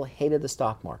sudden, people hated the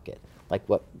stock market, like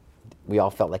what we all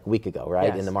felt like a week ago, right?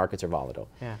 Yes. And the markets are volatile.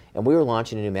 Yeah. And we were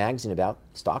launching a new magazine about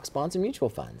stocks, bonds, and mutual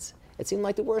funds. It seemed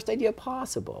like the worst idea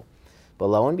possible. But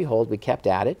lo and behold, we kept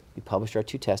at it. We published our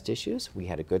 2 test issues. We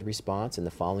had a good response. And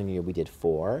the following year, we did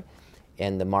 4.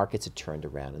 And the markets had turned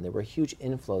around. And there were huge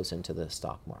inflows into the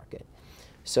stock market.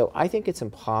 So I think it's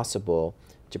impossible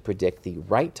to predict the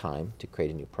right time to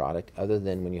create a new product other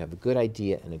than when you have a good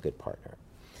idea and a good partner.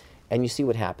 And you see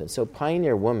what happens. So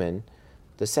Pioneer Woman,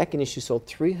 the second issue sold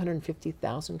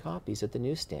 350,000 copies at the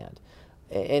newsstand.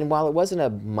 And while it wasn't a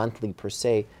monthly per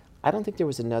se, I don't think there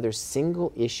was another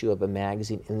single issue of a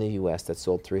magazine in the U.S. that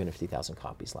sold 350,000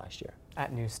 copies last year.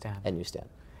 At newsstand. At newsstand.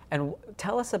 And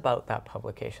tell us about that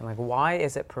publication. Like, why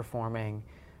is it performing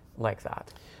like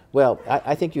that? Well,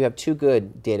 I think you have 2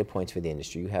 good data points for the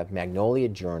industry. You have Magnolia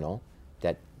Journal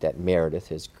that Meredith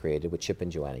has created with Chip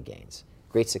and Joanna Gaines.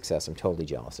 Great success. I'm totally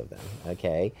jealous of them.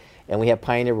 Okay, and we have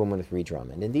Pioneer Woman with Ree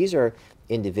Drummond. And these are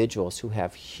individuals who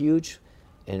have huge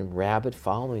and rabid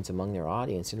followings among their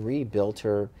audience. And Ree built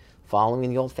her following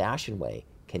the old-fashioned way,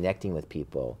 connecting with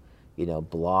people.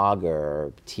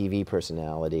 Blogger, TV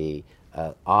personality,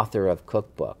 author of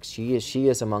cookbooks. She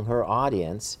is among her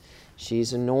audience.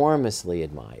 She's enormously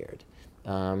admired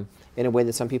in a way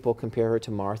that some people compare her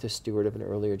to Martha Stewart of an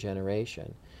earlier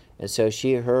generation. And so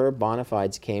her bona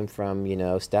fides came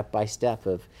from, step by step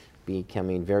of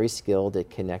becoming very skilled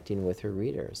at connecting with her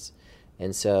readers.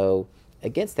 And so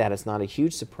against that, it's not a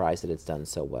huge surprise that it's done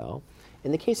so well.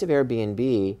 In the case of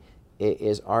Airbnb, it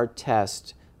is our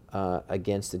test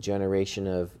against the generation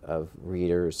of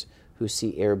readers who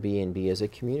see Airbnb as a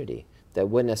community that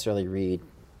wouldn't necessarily read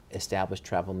established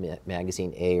travel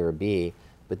magazine A or B,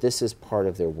 but this is part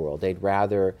of their world. They'd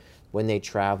rather, when they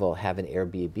travel, have an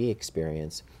Airbnb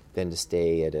experience than to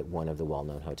stay at one of the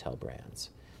well-known hotel brands.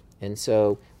 And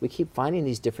so we keep finding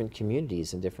these different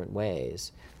communities in different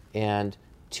ways. And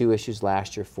 2 issues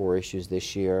last year, 4 issues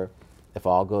this year. If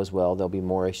all goes well, there'll be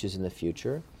more issues in the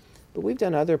future. But we've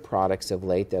done other products of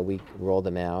late that we roll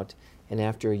them out, and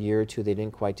after a year or two they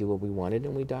didn't quite do what we wanted,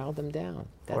 and we dialed them down.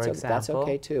 That's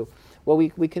okay too. Well,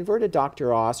 we converted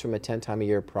Dr. Oz from a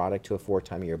 10-time-a-year product to a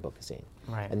 4-time-a-year bookazine.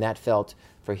 Right. And that felt,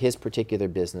 for his particular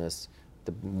business,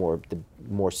 the more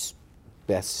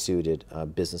best suited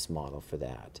business model for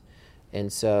that.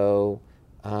 And so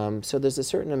there's a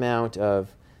certain amount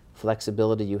of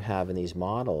flexibility you have in these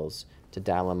models to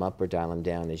dial them up or dial them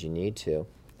down as you need to.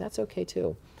 That's okay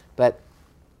too. But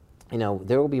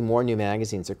there will be more new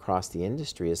magazines across the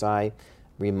industry. As I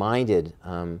reminded,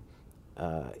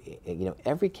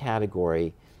 every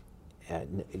category,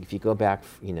 if you go back,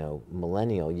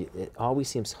 millennial, it always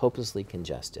seems hopelessly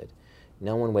congested.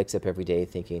 No one wakes up every day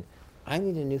thinking, I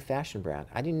need a new fashion brand,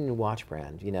 I need a new watch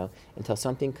brand, until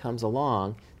something comes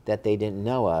along that they didn't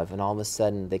know of, and all of a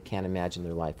sudden they can't imagine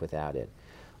their life without it.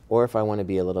 Or if I want to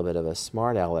be a little bit of a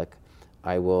smart aleck,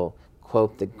 I will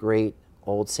quote the great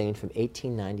old saying from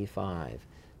 1895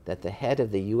 that the head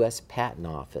of the U.S. Patent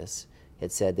Office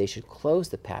had said they should close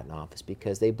the patent office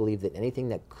because they believed that anything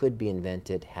that could be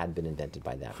invented had been invented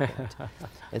by that point.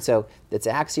 And so it's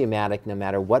axiomatic no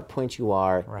matter what point you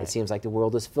are. Right. It seems like the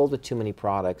world is filled with too many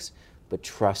products, but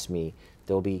trust me,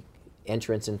 there will be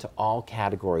entrance into all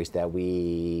categories that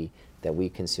we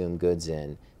consume goods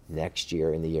in next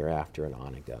year and the year after, and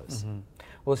on it goes. Mm-hmm.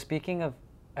 Well, speaking of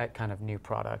kind of new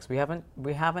products, we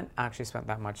haven't actually spent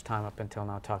that much time up until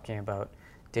now talking about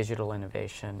digital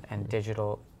innovation and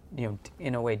digital,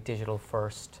 in a way, digital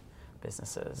first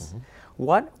businesses.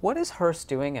 Mm-hmm. What is Hearst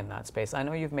doing in that space? I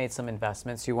know you've made some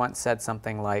investments. You once said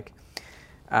something like,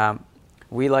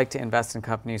 we like to invest in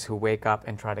companies who wake up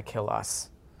and try to kill us.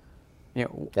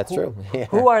 That's true. Yeah.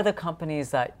 Who are the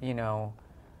companies that, who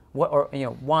are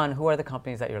the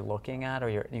companies that you're looking at or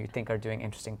you think are doing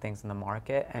interesting things in the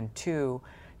market? And two,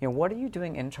 what are you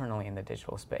doing internally in the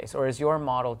digital space? Or is your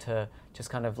model to just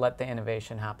kind of let the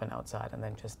innovation happen outside and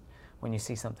then just when you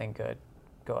see something good,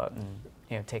 go out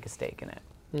and take a stake in it?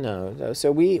 No.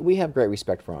 So we have great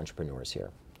respect for entrepreneurs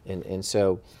here. And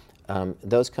so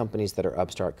those companies that are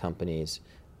upstart companies,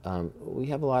 we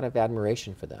have a lot of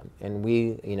admiration for them. And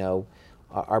we,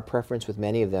 our preference with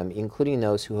many of them, including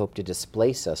those who hope to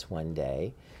displace us one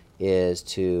day, is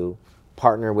to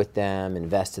partner with them,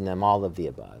 invest in them, all of the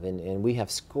above. And we have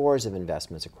scores of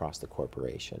investments across the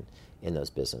corporation in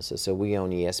those businesses. So we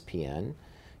own ESPN,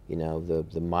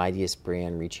 the mightiest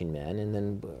brand reaching men, and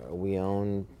then we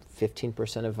own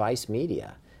 15% of Vice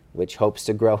Media, which hopes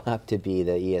to grow up to be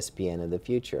the ESPN of the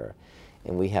future.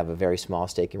 And we have a very small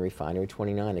stake in Refinery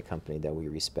 29, a company that we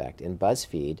respect, and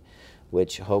BuzzFeed,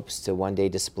 which hopes to one day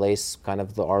displace kind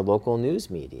of our local news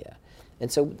media. And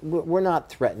so we're not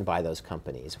threatened by those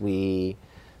companies. We'd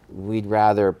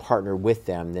rather partner with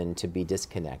them than to be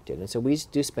disconnected. And so we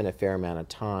do spend a fair amount of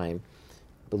time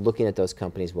looking at those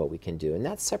companies, what we can do. And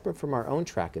that's separate from our own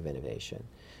track of innovation.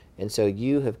 And so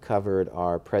you have covered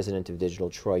our president of digital,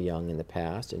 Troy Young, in the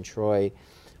past, and Troy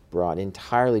brought an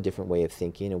entirely different way of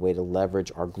thinking, a way to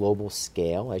leverage our global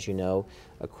scale. As you know,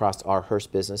 across our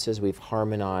Hearst businesses, we've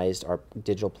harmonized our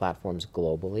digital platforms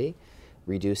globally,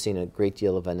 reducing a great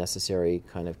deal of unnecessary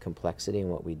kind of complexity in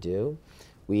what we do.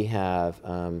 We have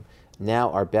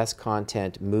now our best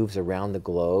content moves around the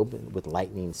globe with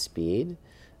lightning speed.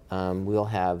 We'll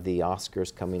have the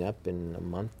Oscars coming up in a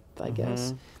month, I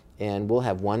guess. And we'll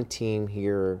have one team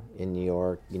here in New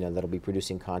York, that'll be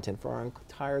producing content for our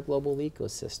entire global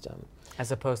ecosystem.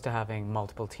 As opposed to having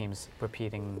multiple teams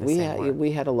repeating the same work.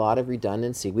 We had a lot of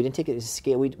redundancy. We didn't take it to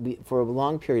scale. We for a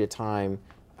long period of time,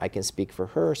 I can speak for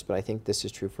Hearst, but I think this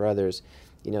is true for others,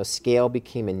 scale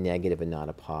became a negative and not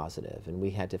a positive, and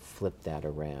we had to flip that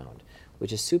around,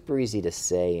 which is super easy to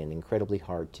say and incredibly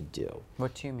hard to do.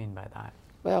 What do you mean by that?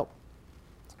 Well,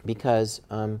 because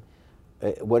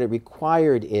what it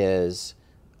required is,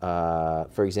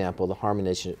 for example, the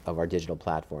harmonization of our digital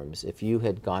platforms. If you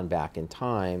had gone back in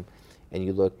time and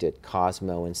you looked at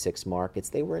Cosmo in 6 markets,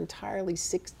 they were entirely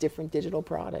 6 different digital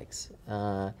products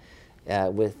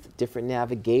with different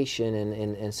navigation,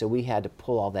 and so we had to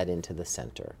pull all that into the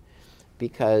center.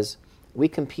 Because we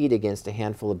compete against a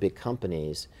handful of big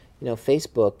companies.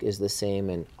 Facebook is the same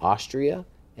in Austria,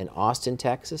 in Austin,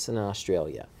 Texas, and in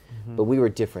Australia. But we were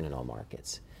different in all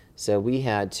markets. So we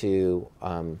had to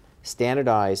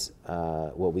standardize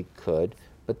what we could,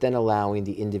 but then allowing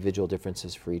the individual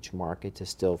differences for each market to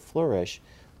still flourish,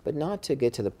 but not to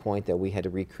get to the point that we had to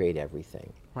recreate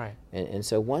everything. Right. And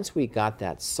so once we got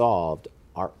that solved,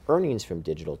 our earnings from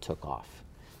digital took off.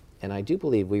 And I do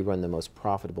believe we run the most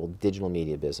profitable digital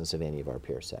media business of any of our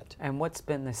peer set. And what's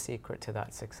been the secret to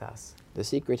that success? The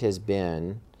secret has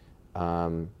been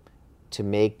to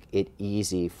make it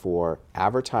easy for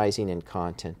advertising and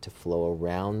content to flow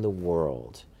around the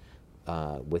world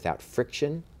without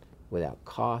friction, without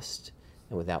cost,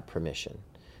 and without permission.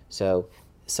 So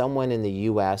someone in the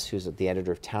US who's the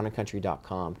editor of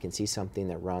townandcountry.com can see something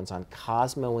that runs on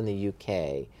Cosmo in the UK,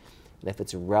 and if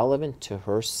it's relevant to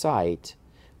her site,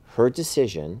 her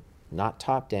decision, not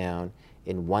top down,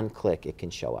 in one click it can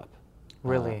show up.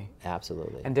 Really?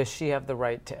 Absolutely. And does she have the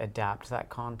right to adapt that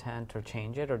content or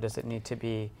change it, or does it need to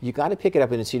be... You got to pick it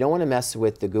up, and so you don't want to mess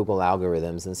with the Google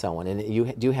algorithms and so on. And you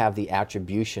do have the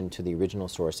attribution to the original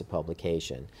source of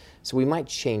publication. So we might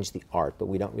change the art, but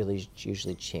we don't really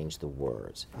usually change the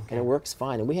words. Okay. And it works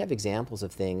fine. And we have examples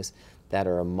of things that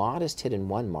are a modest hit in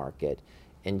one market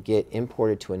and get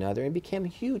imported to another and become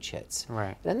huge hits.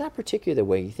 Right. And in that particular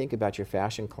way, you think about your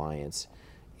fashion clients,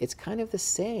 it's kind of the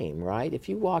same, right? If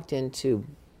you walked into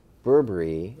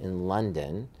Burberry in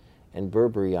London and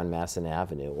Burberry on Madison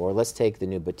Avenue, or let's take the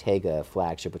new Bottega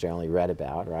flagship, which I only read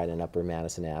about, right, on Upper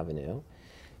Madison Avenue,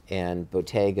 and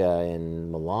Bottega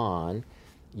in Milan,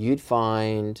 you'd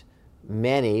find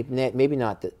many, maybe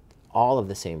not all of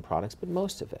the same products, but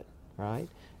most of it, right?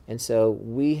 And so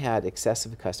we had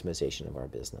excessive customization of our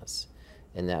business,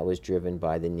 and that was driven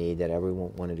by the need that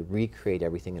everyone wanted to recreate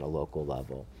everything at a local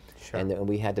level. Sure. And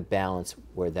we had to balance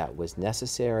where that was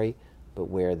necessary, but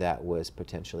where that was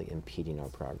potentially impeding our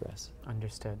progress.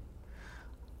 Understood.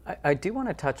 I do want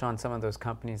to touch on some of those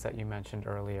companies that you mentioned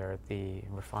earlier, the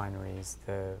refineries,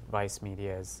 the Vice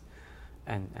Medias,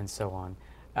 and so on.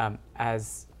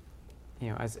 As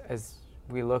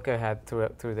we look ahead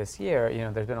through this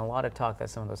year, there's been a lot of talk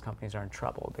that some of those companies are in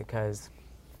trouble because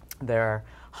they're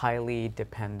highly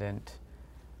dependent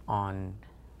on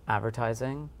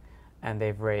advertising, and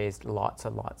they've raised lots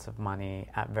and lots of money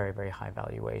at very, very high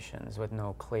valuations with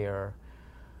no clear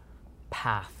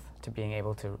path to being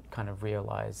able to kind of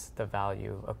realize the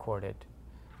value accorded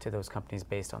to those companies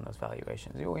based on those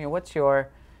valuations. What's your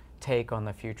take on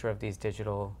the future of these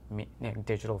digital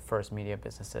first media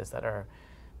businesses that are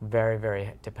very,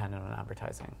 very dependent on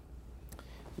advertising?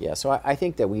 Yeah, so I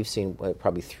think that we've seen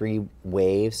probably 3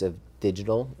 waves of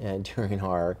digital during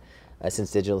our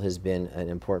since digital has been an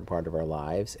important part of our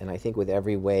lives. And I think with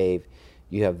every wave,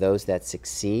 you have those that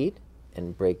succeed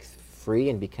and break free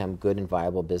and become good and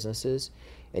viable businesses,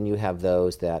 and you have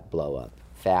those that blow up.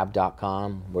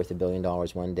 Fab.com, worth $1 billion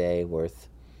one day, worth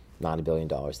not $1 billion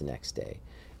the next day.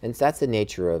 And that's the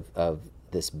nature of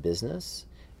this business,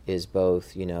 is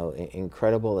both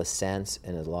incredible ascents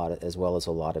and as well as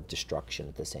a lot of destruction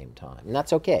at the same time. And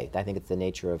that's okay. I think it's the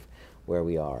nature of where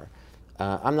we are.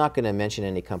 I'm not going to mention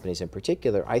any companies in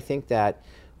particular. I think that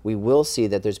we will see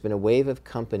that there's been a wave of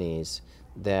companies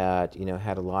that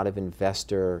had a lot of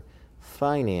investor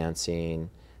financing,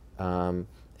 and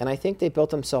I think they built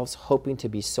themselves hoping to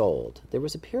be sold. There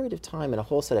was a period of time in a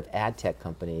whole set of ad tech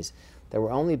companies that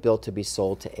were only built to be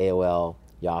sold to AOL,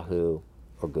 Yahoo,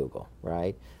 or Google,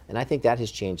 right? And I think that has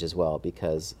changed as well,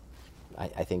 because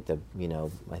I think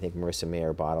Marissa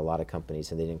Mayer bought a lot of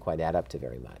companies and they didn't quite add up to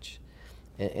very much.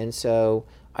 And so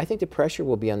I think the pressure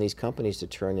will be on these companies to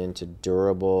turn into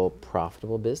durable,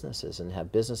 profitable businesses and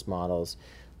have business models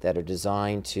that are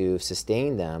designed to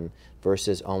sustain them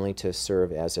versus only to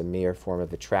serve as a mere form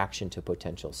of attraction to a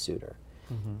potential suitor.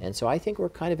 Mm-hmm. And so I think we're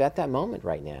kind of at that moment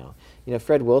right now.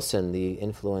 Fred Wilson, the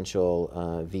influential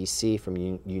VC from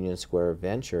Union Square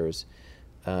Ventures,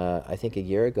 I think a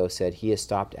year ago said he has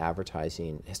stopped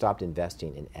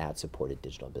investing in ad-supported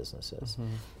digital businesses.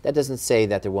 Mm-hmm. That doesn't say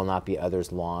that there will not be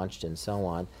others launched and so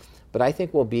on, but I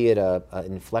think we'll be at an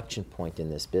inflection point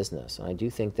in this business. And I do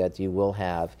think that you will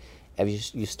have,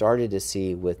 as you started to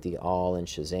see with the All and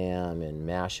Shazam and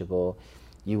Mashable,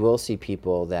 you will see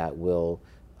people that will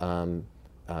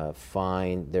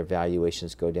find their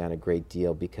valuations go down a great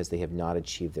deal because they have not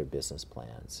achieved their business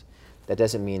plans. That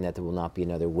doesn't mean that there will not be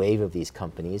another wave of these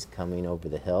companies coming over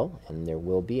the hill, and there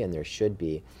will be and there should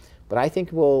be. But I think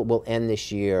we'll end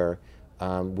this year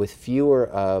with fewer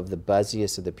of the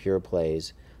buzziest of the pure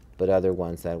plays, but other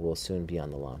ones that will soon be on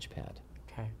the launch pad.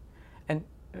 Okay. And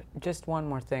just one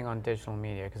more thing on digital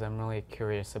media, because I'm really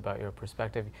curious about your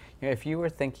perspective. If you were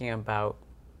thinking about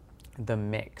the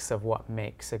mix of what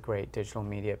makes a great digital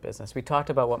media business. We talked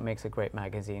about what makes a great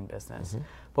magazine business, mm-hmm.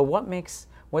 but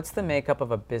what's the makeup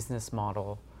of a business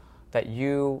model that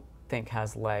you think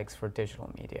has legs for digital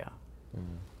media?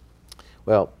 Mm-hmm.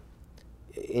 Well,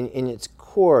 in its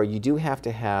core, you do have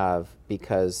to have,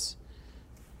 because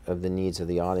of the needs of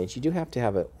the audience, you do have to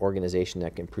have an organization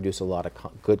that can produce a lot of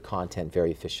good content very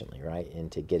efficiently, right?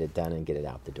 And to get it done and get it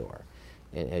out the door,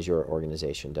 as your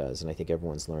organization does. And I think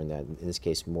everyone's learned that. In this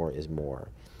case, more is more.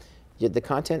 Yet the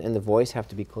content and the voice have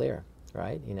to be clear,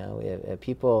 right?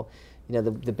 People,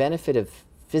 the benefit of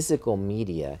physical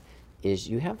media is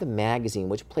you have the magazine,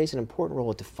 which plays an important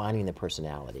role in defining the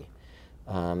personality.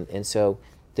 And so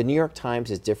the New York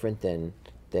Times is different than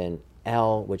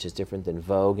Elle, which is different than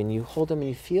Vogue, and you hold them and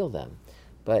you feel them.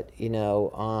 But,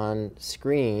 on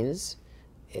screens,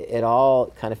 it all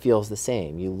kind of feels the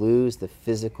same. You lose the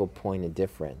physical point of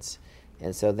difference.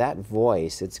 And so that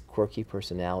voice, its quirky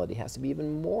personality, has to be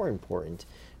even more important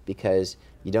because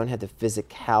you don't have the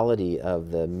physicality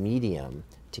of the medium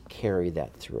to carry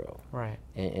that through. Right.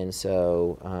 And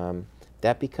so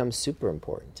that becomes super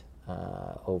important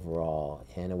overall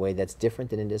in a way that's different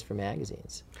than it is for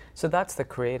magazines. So that's the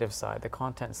creative side, the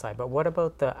content side. But what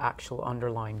about the actual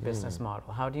underlying business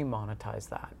model? How do you monetize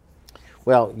that?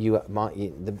 Well,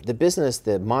 the business,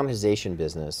 the monetization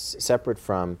business, separate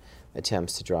from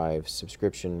attempts to drive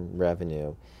subscription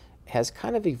revenue, has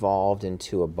kind of evolved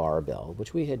into a barbell,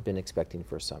 which we had been expecting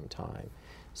for some time.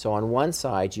 So on one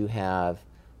side, you have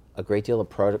a great deal of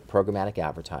programmatic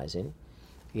advertising.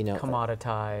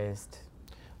 Commoditized.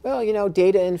 Well,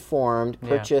 data informed,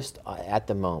 purchased at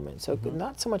the moment. So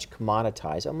not so much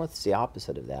commoditized, almost the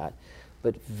opposite of that,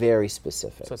 but very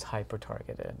specific. So it's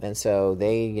hyper-targeted. And so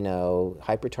they,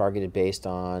 hyper-targeted based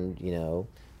on,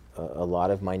 a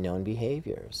lot of my known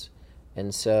behaviors.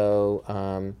 And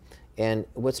so, and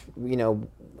what's,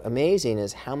 amazing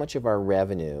is how much of our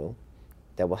revenue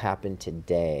that will happen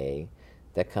today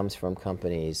that comes from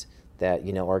companies that,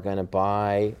 are going to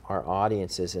buy our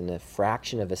audiences in a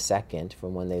fraction of a second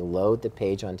from when they load the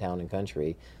page on Town &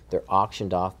 Country. They're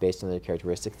auctioned off based on their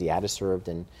characteristics. The ad is served,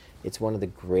 and it's one of the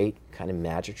great kind of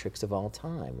magic tricks of all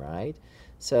time, right?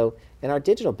 So in our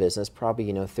digital business, probably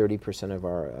 30% of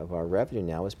our revenue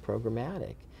now is programmatic.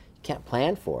 You can't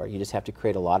plan for it. You just have to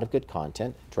create a lot of good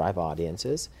content, drive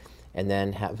audiences, and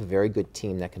then have a very good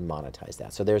team that can monetize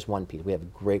that. So there's one piece. We have a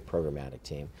great programmatic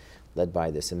team led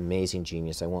by this amazing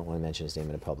genius. I won't want to mention his name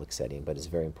in a public setting, but it's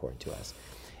very important to us.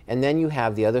 And then you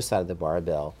have the other side of the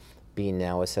barbell being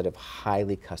now a set of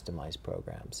highly customized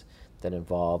programs that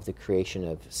involve the creation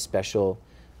of special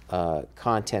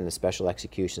content and special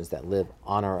executions that live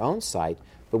on our own site,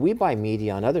 but we buy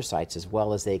media on other sites as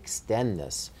well as they extend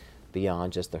this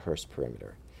beyond just the Hearst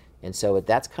perimeter. And so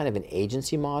that's kind of an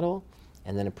agency model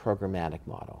and then a programmatic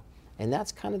model. And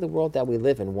that's kind of the world that we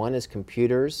live in. One is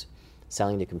computers,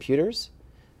 selling to computers,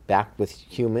 backed with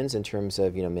humans in terms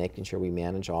of making sure we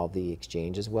manage all the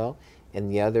exchanges well. And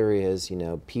the other is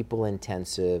people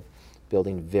intensive,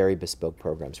 building very bespoke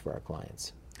programs for our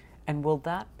clients. And will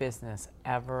that business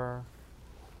ever,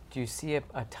 do you see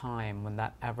a time when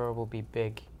that ever will be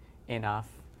big enough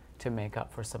to make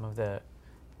up for some of the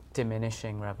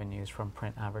diminishing revenues from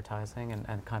print advertising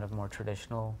and kind of more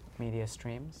traditional media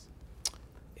streams?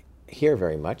 Here,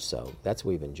 very much so. That's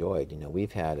what we've enjoyed.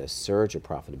 We've had a surge of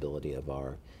profitability of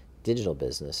our digital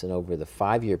business, and over the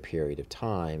 5-year period of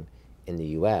time in the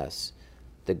U.S.,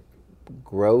 the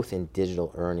growth in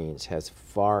digital earnings has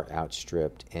far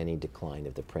outstripped any decline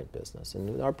of the print business.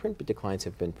 And our print declines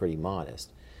have been pretty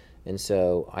modest. And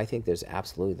so I think there's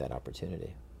absolutely that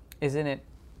opportunity. Isn't it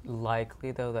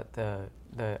likely, though, that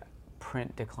the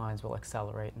print declines will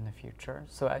accelerate in the future?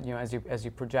 So, as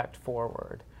you project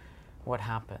forward, what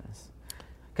happens?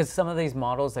 Because some of these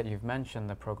models that you've mentioned,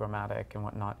 the programmatic and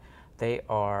whatnot, they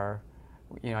are,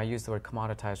 I used the word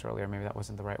commoditized earlier, maybe that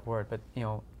wasn't the right word, but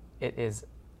it is,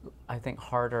 I think,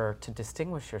 harder to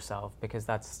distinguish yourself because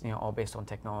that's all based on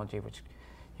technology, which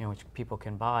people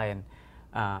can buy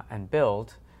and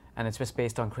build, and it's just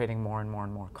based on creating more and more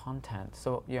and more content.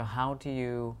 So how do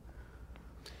you?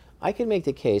 I can make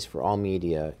the case for all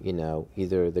media.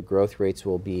 Either the growth rates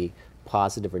will be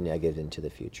positive or negative into the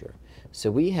future. So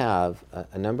we have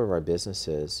a number of our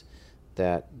businesses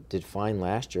that did fine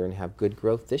last year and have good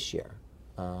growth this year.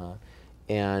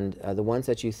 And the ones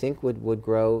that you think would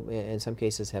grow, in some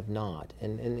cases, have not.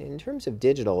 And in terms of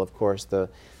digital, of course, the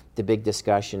big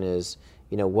discussion is,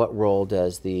 what role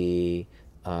does the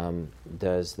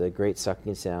great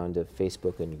sucking sound of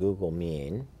Facebook and Google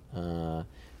mean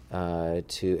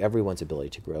to everyone's ability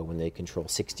to grow when they control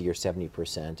 60 or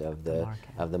 70%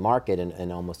 of the market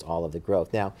and almost all of the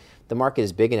growth. Now, the market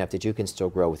is big enough that you can still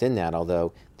grow within that,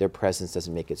 although their presence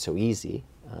doesn't make it so easy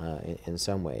in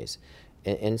some ways.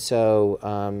 And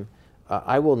so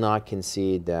I will not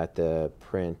concede that the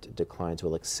print declines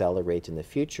will accelerate in the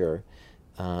future.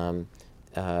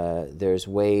 There's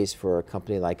ways for a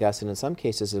company like us, and in some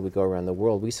cases as we go around the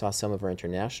world, we saw some of our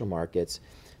international markets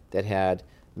that had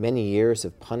many years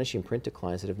of punishing print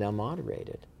declines that have now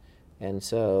moderated. And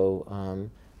so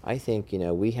I think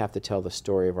we have to tell the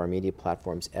story of our media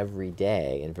platforms every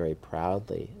day and very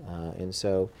proudly. And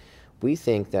so we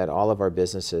think that all of our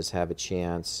businesses have a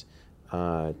chance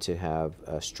to have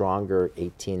a stronger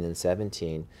 18 than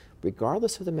 17,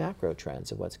 regardless of the macro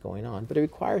trends of what's going on. But it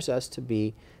requires us to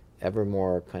be ever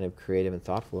more kind of creative and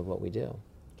thoughtful of what we do.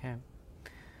 Okay.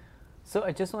 So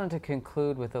I just wanted to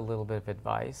conclude with a little bit of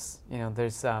advice.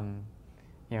 There's,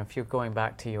 if you're going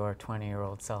back to your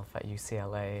 20-year-old self at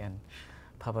UCLA and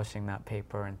publishing that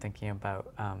paper and thinking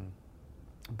about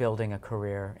building a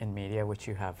career in media, which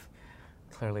you have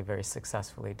clearly very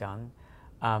successfully done,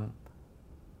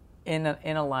 in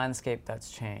a landscape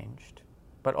that's changed,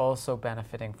 but also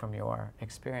benefiting from your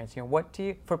experience, what do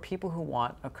you, for people who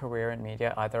want a career in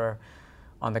media, either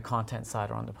on the content side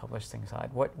or on the publishing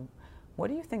side, what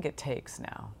do you think it takes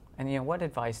now? And what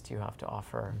advice do you have to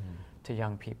offer to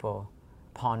young people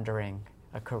pondering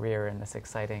a career in this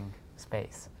exciting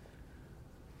space?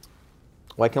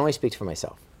 Well, I can only speak for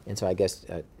myself. And so I guess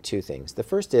two things. The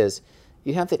first is,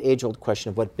 you have that age-old question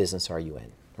of what business are you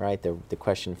in, right? The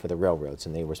question for the railroads,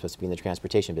 and they were supposed to be in the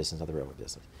transportation business, not the railroad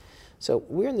business. So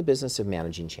we're in the business of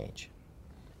managing change.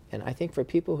 And I think for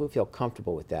people who feel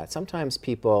comfortable with that, sometimes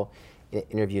people in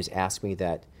interviews ask me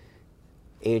that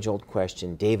age-old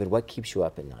question, David, what keeps you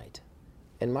up at night?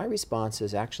 And my response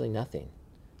is actually nothing.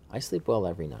 I sleep well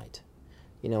every night.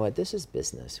 You know what, this is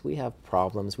business. We have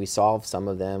problems, we solve some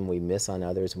of them, we miss on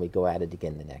others, and we go at it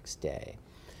again the next day.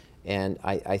 And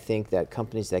I think that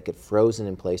companies that get frozen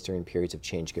in place during periods of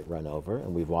change get run over,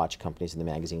 and we've watched companies in the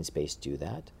magazine space do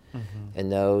that.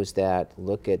 And those that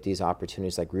look at these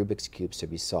opportunities like Rubik's Cubes to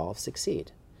be solved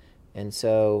succeed. And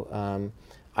so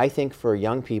I think for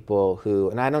young people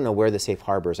who, and I don't know where the safe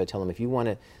harbor is, I tell them if you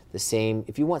want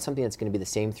something that's going to be the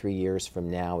same 3 years from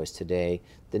now as today,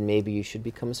 then maybe you should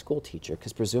become a school teacher,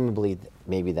 because presumably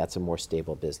maybe that's a more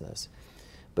stable business.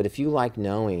 But if you like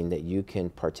knowing that you can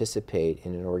participate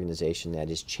in an organization that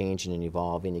is changing and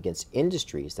evolving against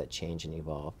industries that change and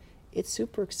evolve, it's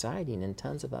super exciting and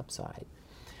tons of upside.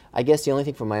 I guess the only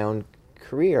thing from my own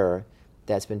career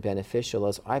that's been beneficial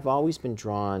is I've always been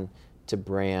drawn to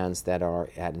brands that are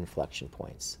at inflection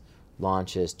points.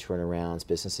 Launches, turnarounds,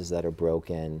 businesses that are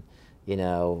broken.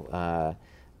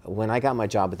 When I got my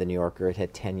job at The New Yorker, it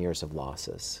had 10 years of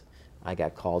losses. I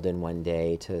got called in one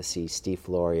day to see Steve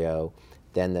Florio,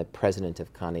 then the president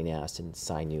of Condé Nast, and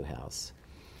Cy Newhouse.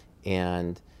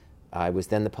 And I was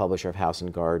then the publisher of House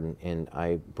and Garden, and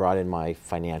I brought in my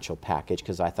financial package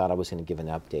because I thought I was going to give an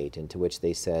update, and to which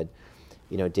they said,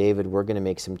 David, we're going to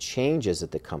make some changes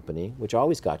at the company, which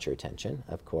always got your attention,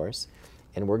 of course,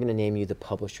 and we're going to name you the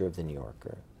publisher of The New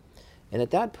Yorker. And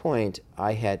at that point,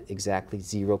 I had exactly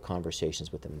 0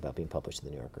 conversations with them about being published in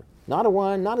The New Yorker. Not a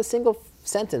one, not a single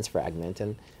sentence fragment.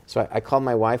 And so I called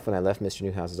my wife when I left Mr.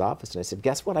 Newhouse's office, and I said,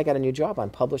 guess what? I got a new job. I'm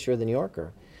publisher of The New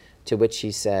Yorker. To which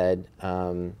she said,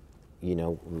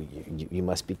 you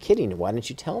must be kidding. Why didn't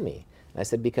you tell me? And I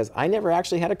said, because I never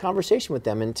actually had a conversation with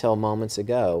them until moments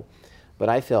ago. But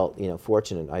I felt,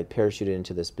 fortunate. I parachuted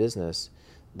into this business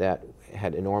that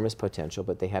had enormous potential,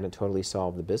 but they hadn't totally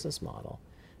solved the business model.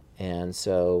 And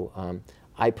so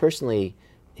I personally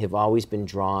have always been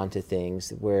drawn to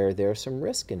things where there's some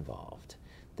risk involved,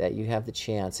 that you have the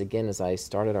chance, again, as I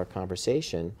started our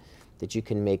conversation, that you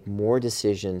can make more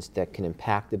decisions that can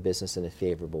impact the business in a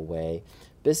favorable way.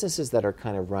 Businesses that are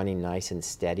kind of running nice and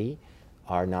steady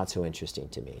are not so interesting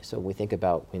to me. So when we think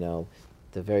about,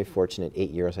 the very fortunate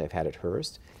 8 years I've had at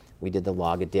Hearst, we did the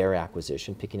Lagardère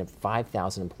acquisition, picking up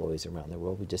 5,000 employees around the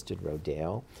world. We just did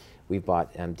Rodale. We've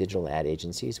bought digital ad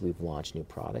agencies. We've launched new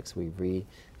products. We've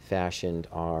refashioned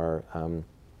our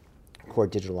core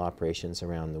digital operations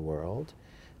around the world.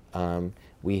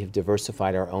 We have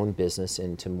diversified our own business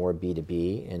into more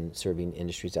B2B and serving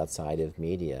industries outside of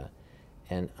media.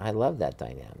 And I love that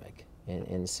dynamic.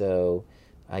 And so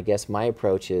I guess my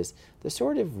approach is the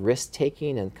sort of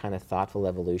risk-taking and kind of thoughtful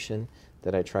evolution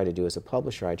that I try to do as a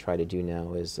publisher, I try to do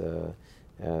now as the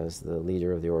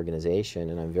leader of the organization.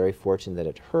 And I'm very fortunate that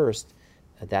at Hearst,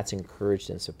 that's encouraged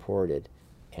and supported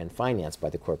and financed by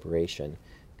the corporation,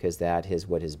 because that is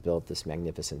what has built this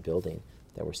magnificent building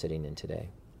that we're sitting in today.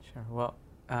 Sure. Well,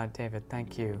 David,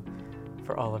 thank you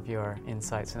for all of your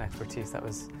insights and expertise. That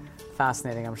was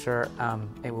fascinating. I'm sure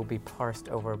it will be parsed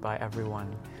over by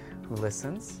everyone who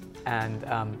listens. And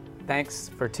thanks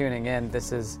for tuning in.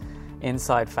 This is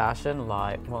Inside Fashion,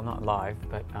 live, well, not live,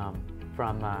 but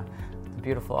from the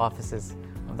beautiful offices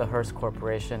of the Hearst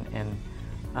Corporation in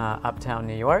Uptown,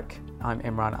 New York. I'm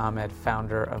Imran Ahmed,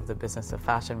 founder of the Business of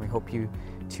Fashion. We hope you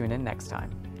tune in next time.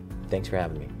 Thanks for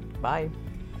having me. Bye.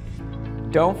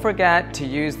 Don't forget to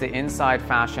use the Inside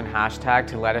Fashion hashtag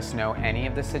to let us know any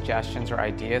of the suggestions or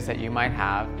ideas that you might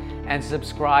have, and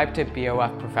subscribe to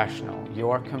BOF Professional,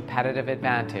 your competitive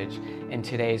advantage in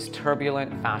today's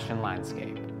turbulent fashion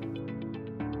landscape.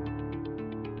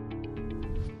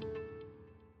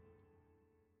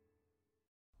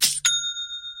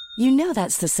 You know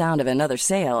that's the sound of another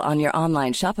sale on your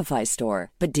online Shopify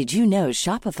store. But did you know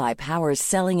Shopify powers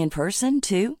selling in person,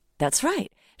 too? That's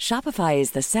right. Shopify is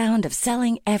the sound of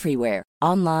selling everywhere.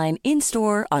 Online,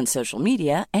 in-store, on social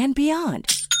media, and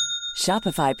beyond.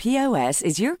 Shopify POS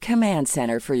is your command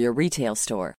center for your retail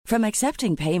store. From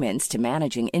accepting payments to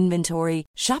managing inventory,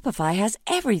 Shopify has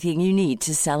everything you need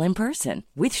to sell in person.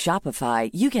 With Shopify,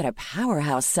 you get a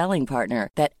powerhouse selling partner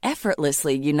that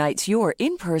effortlessly unites your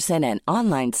in-person and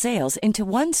online sales into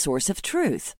one source of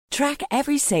truth. Track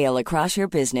every sale across your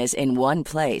business in one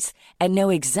place and know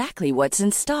exactly what's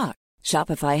in stock.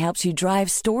 Shopify helps you drive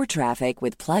store traffic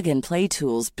with plug-and-play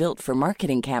tools built for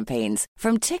marketing campaigns,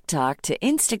 from TikTok to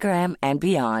Instagram and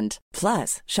beyond.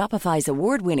 Plus, Shopify's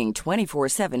award-winning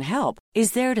 24/7 help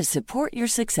is there to support your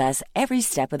success every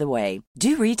step of the way.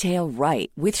 Do retail right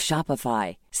with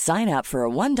Shopify. Sign up for a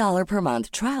 $1 per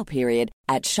month trial period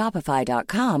at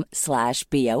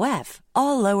shopify.com/BOF,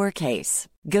 all lowercase.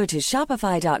 Go to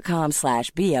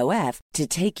shopify.com/BOF to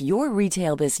take your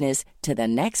retail business to the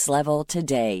next level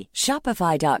today.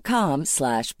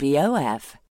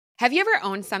 Shopify.com/BOF. Have you ever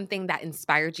owned something that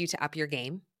inspired you to up your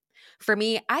game? For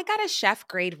me, I got a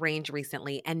chef-grade range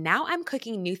recently, and now I'm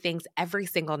cooking new things every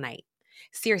single night.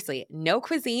 Seriously, no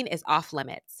cuisine is off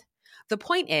limits. The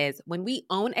point is, when we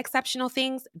own exceptional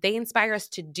things, they inspire us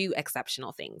to do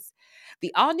exceptional things.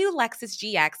 The all-new Lexus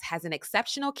GX has an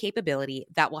exceptional capability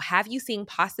that will have you seeing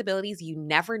possibilities you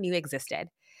never knew existed.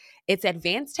 Its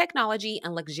advanced technology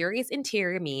and luxurious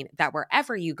interior mean that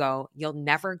wherever you go, you'll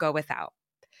never go without.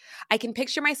 I can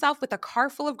picture myself with a car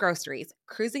full of groceries,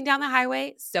 cruising down the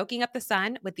highway, soaking up the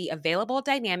sun with the available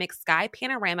dynamic sky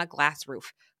panorama glass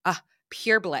roof.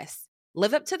 Pure bliss.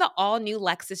 Live up to the all-new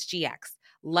Lexus GX.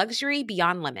 Luxury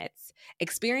beyond limits.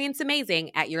 Experience amazing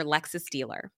at your Lexus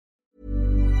dealer.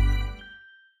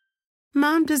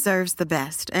 Mom deserves the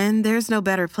best, and there's no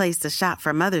better place to shop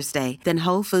for Mother's Day than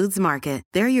Whole Foods Market.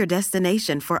 They're your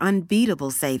destination for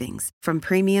unbeatable savings, from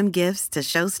premium gifts to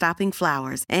show-stopping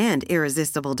flowers and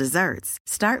irresistible desserts.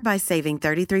 Start by saving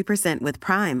 33% with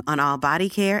Prime on all body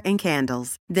care and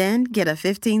candles. Then get a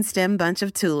 15-stem bunch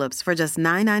of tulips for just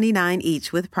 $9.99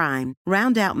 each with Prime.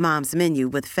 Round out Mom's menu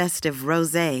with festive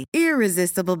rosé,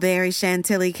 irresistible berry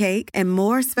chantilly cake, and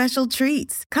more special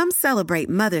treats. Come celebrate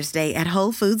Mother's Day at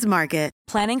Whole Foods Market.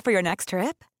 Planning for your next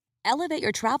trip? Elevate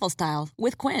your travel style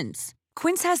with Quince.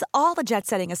 Quince has all the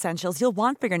jet-setting essentials you'll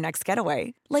want for your next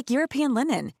getaway, like European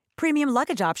linen, premium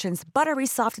luggage options, buttery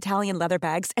soft Italian leather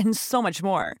bags, and so much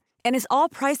more. And is all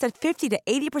priced at 50 to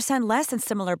 80% less than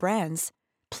similar brands.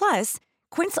 Plus,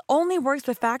 Quince only works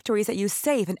with factories that use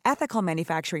safe and ethical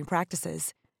manufacturing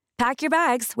practices. Pack your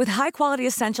bags with high-quality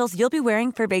essentials you'll be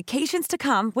wearing for vacations to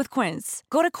come with Quince.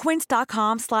 Go to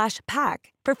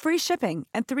quince.com/pack for free shipping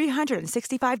and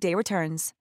 365-day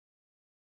returns.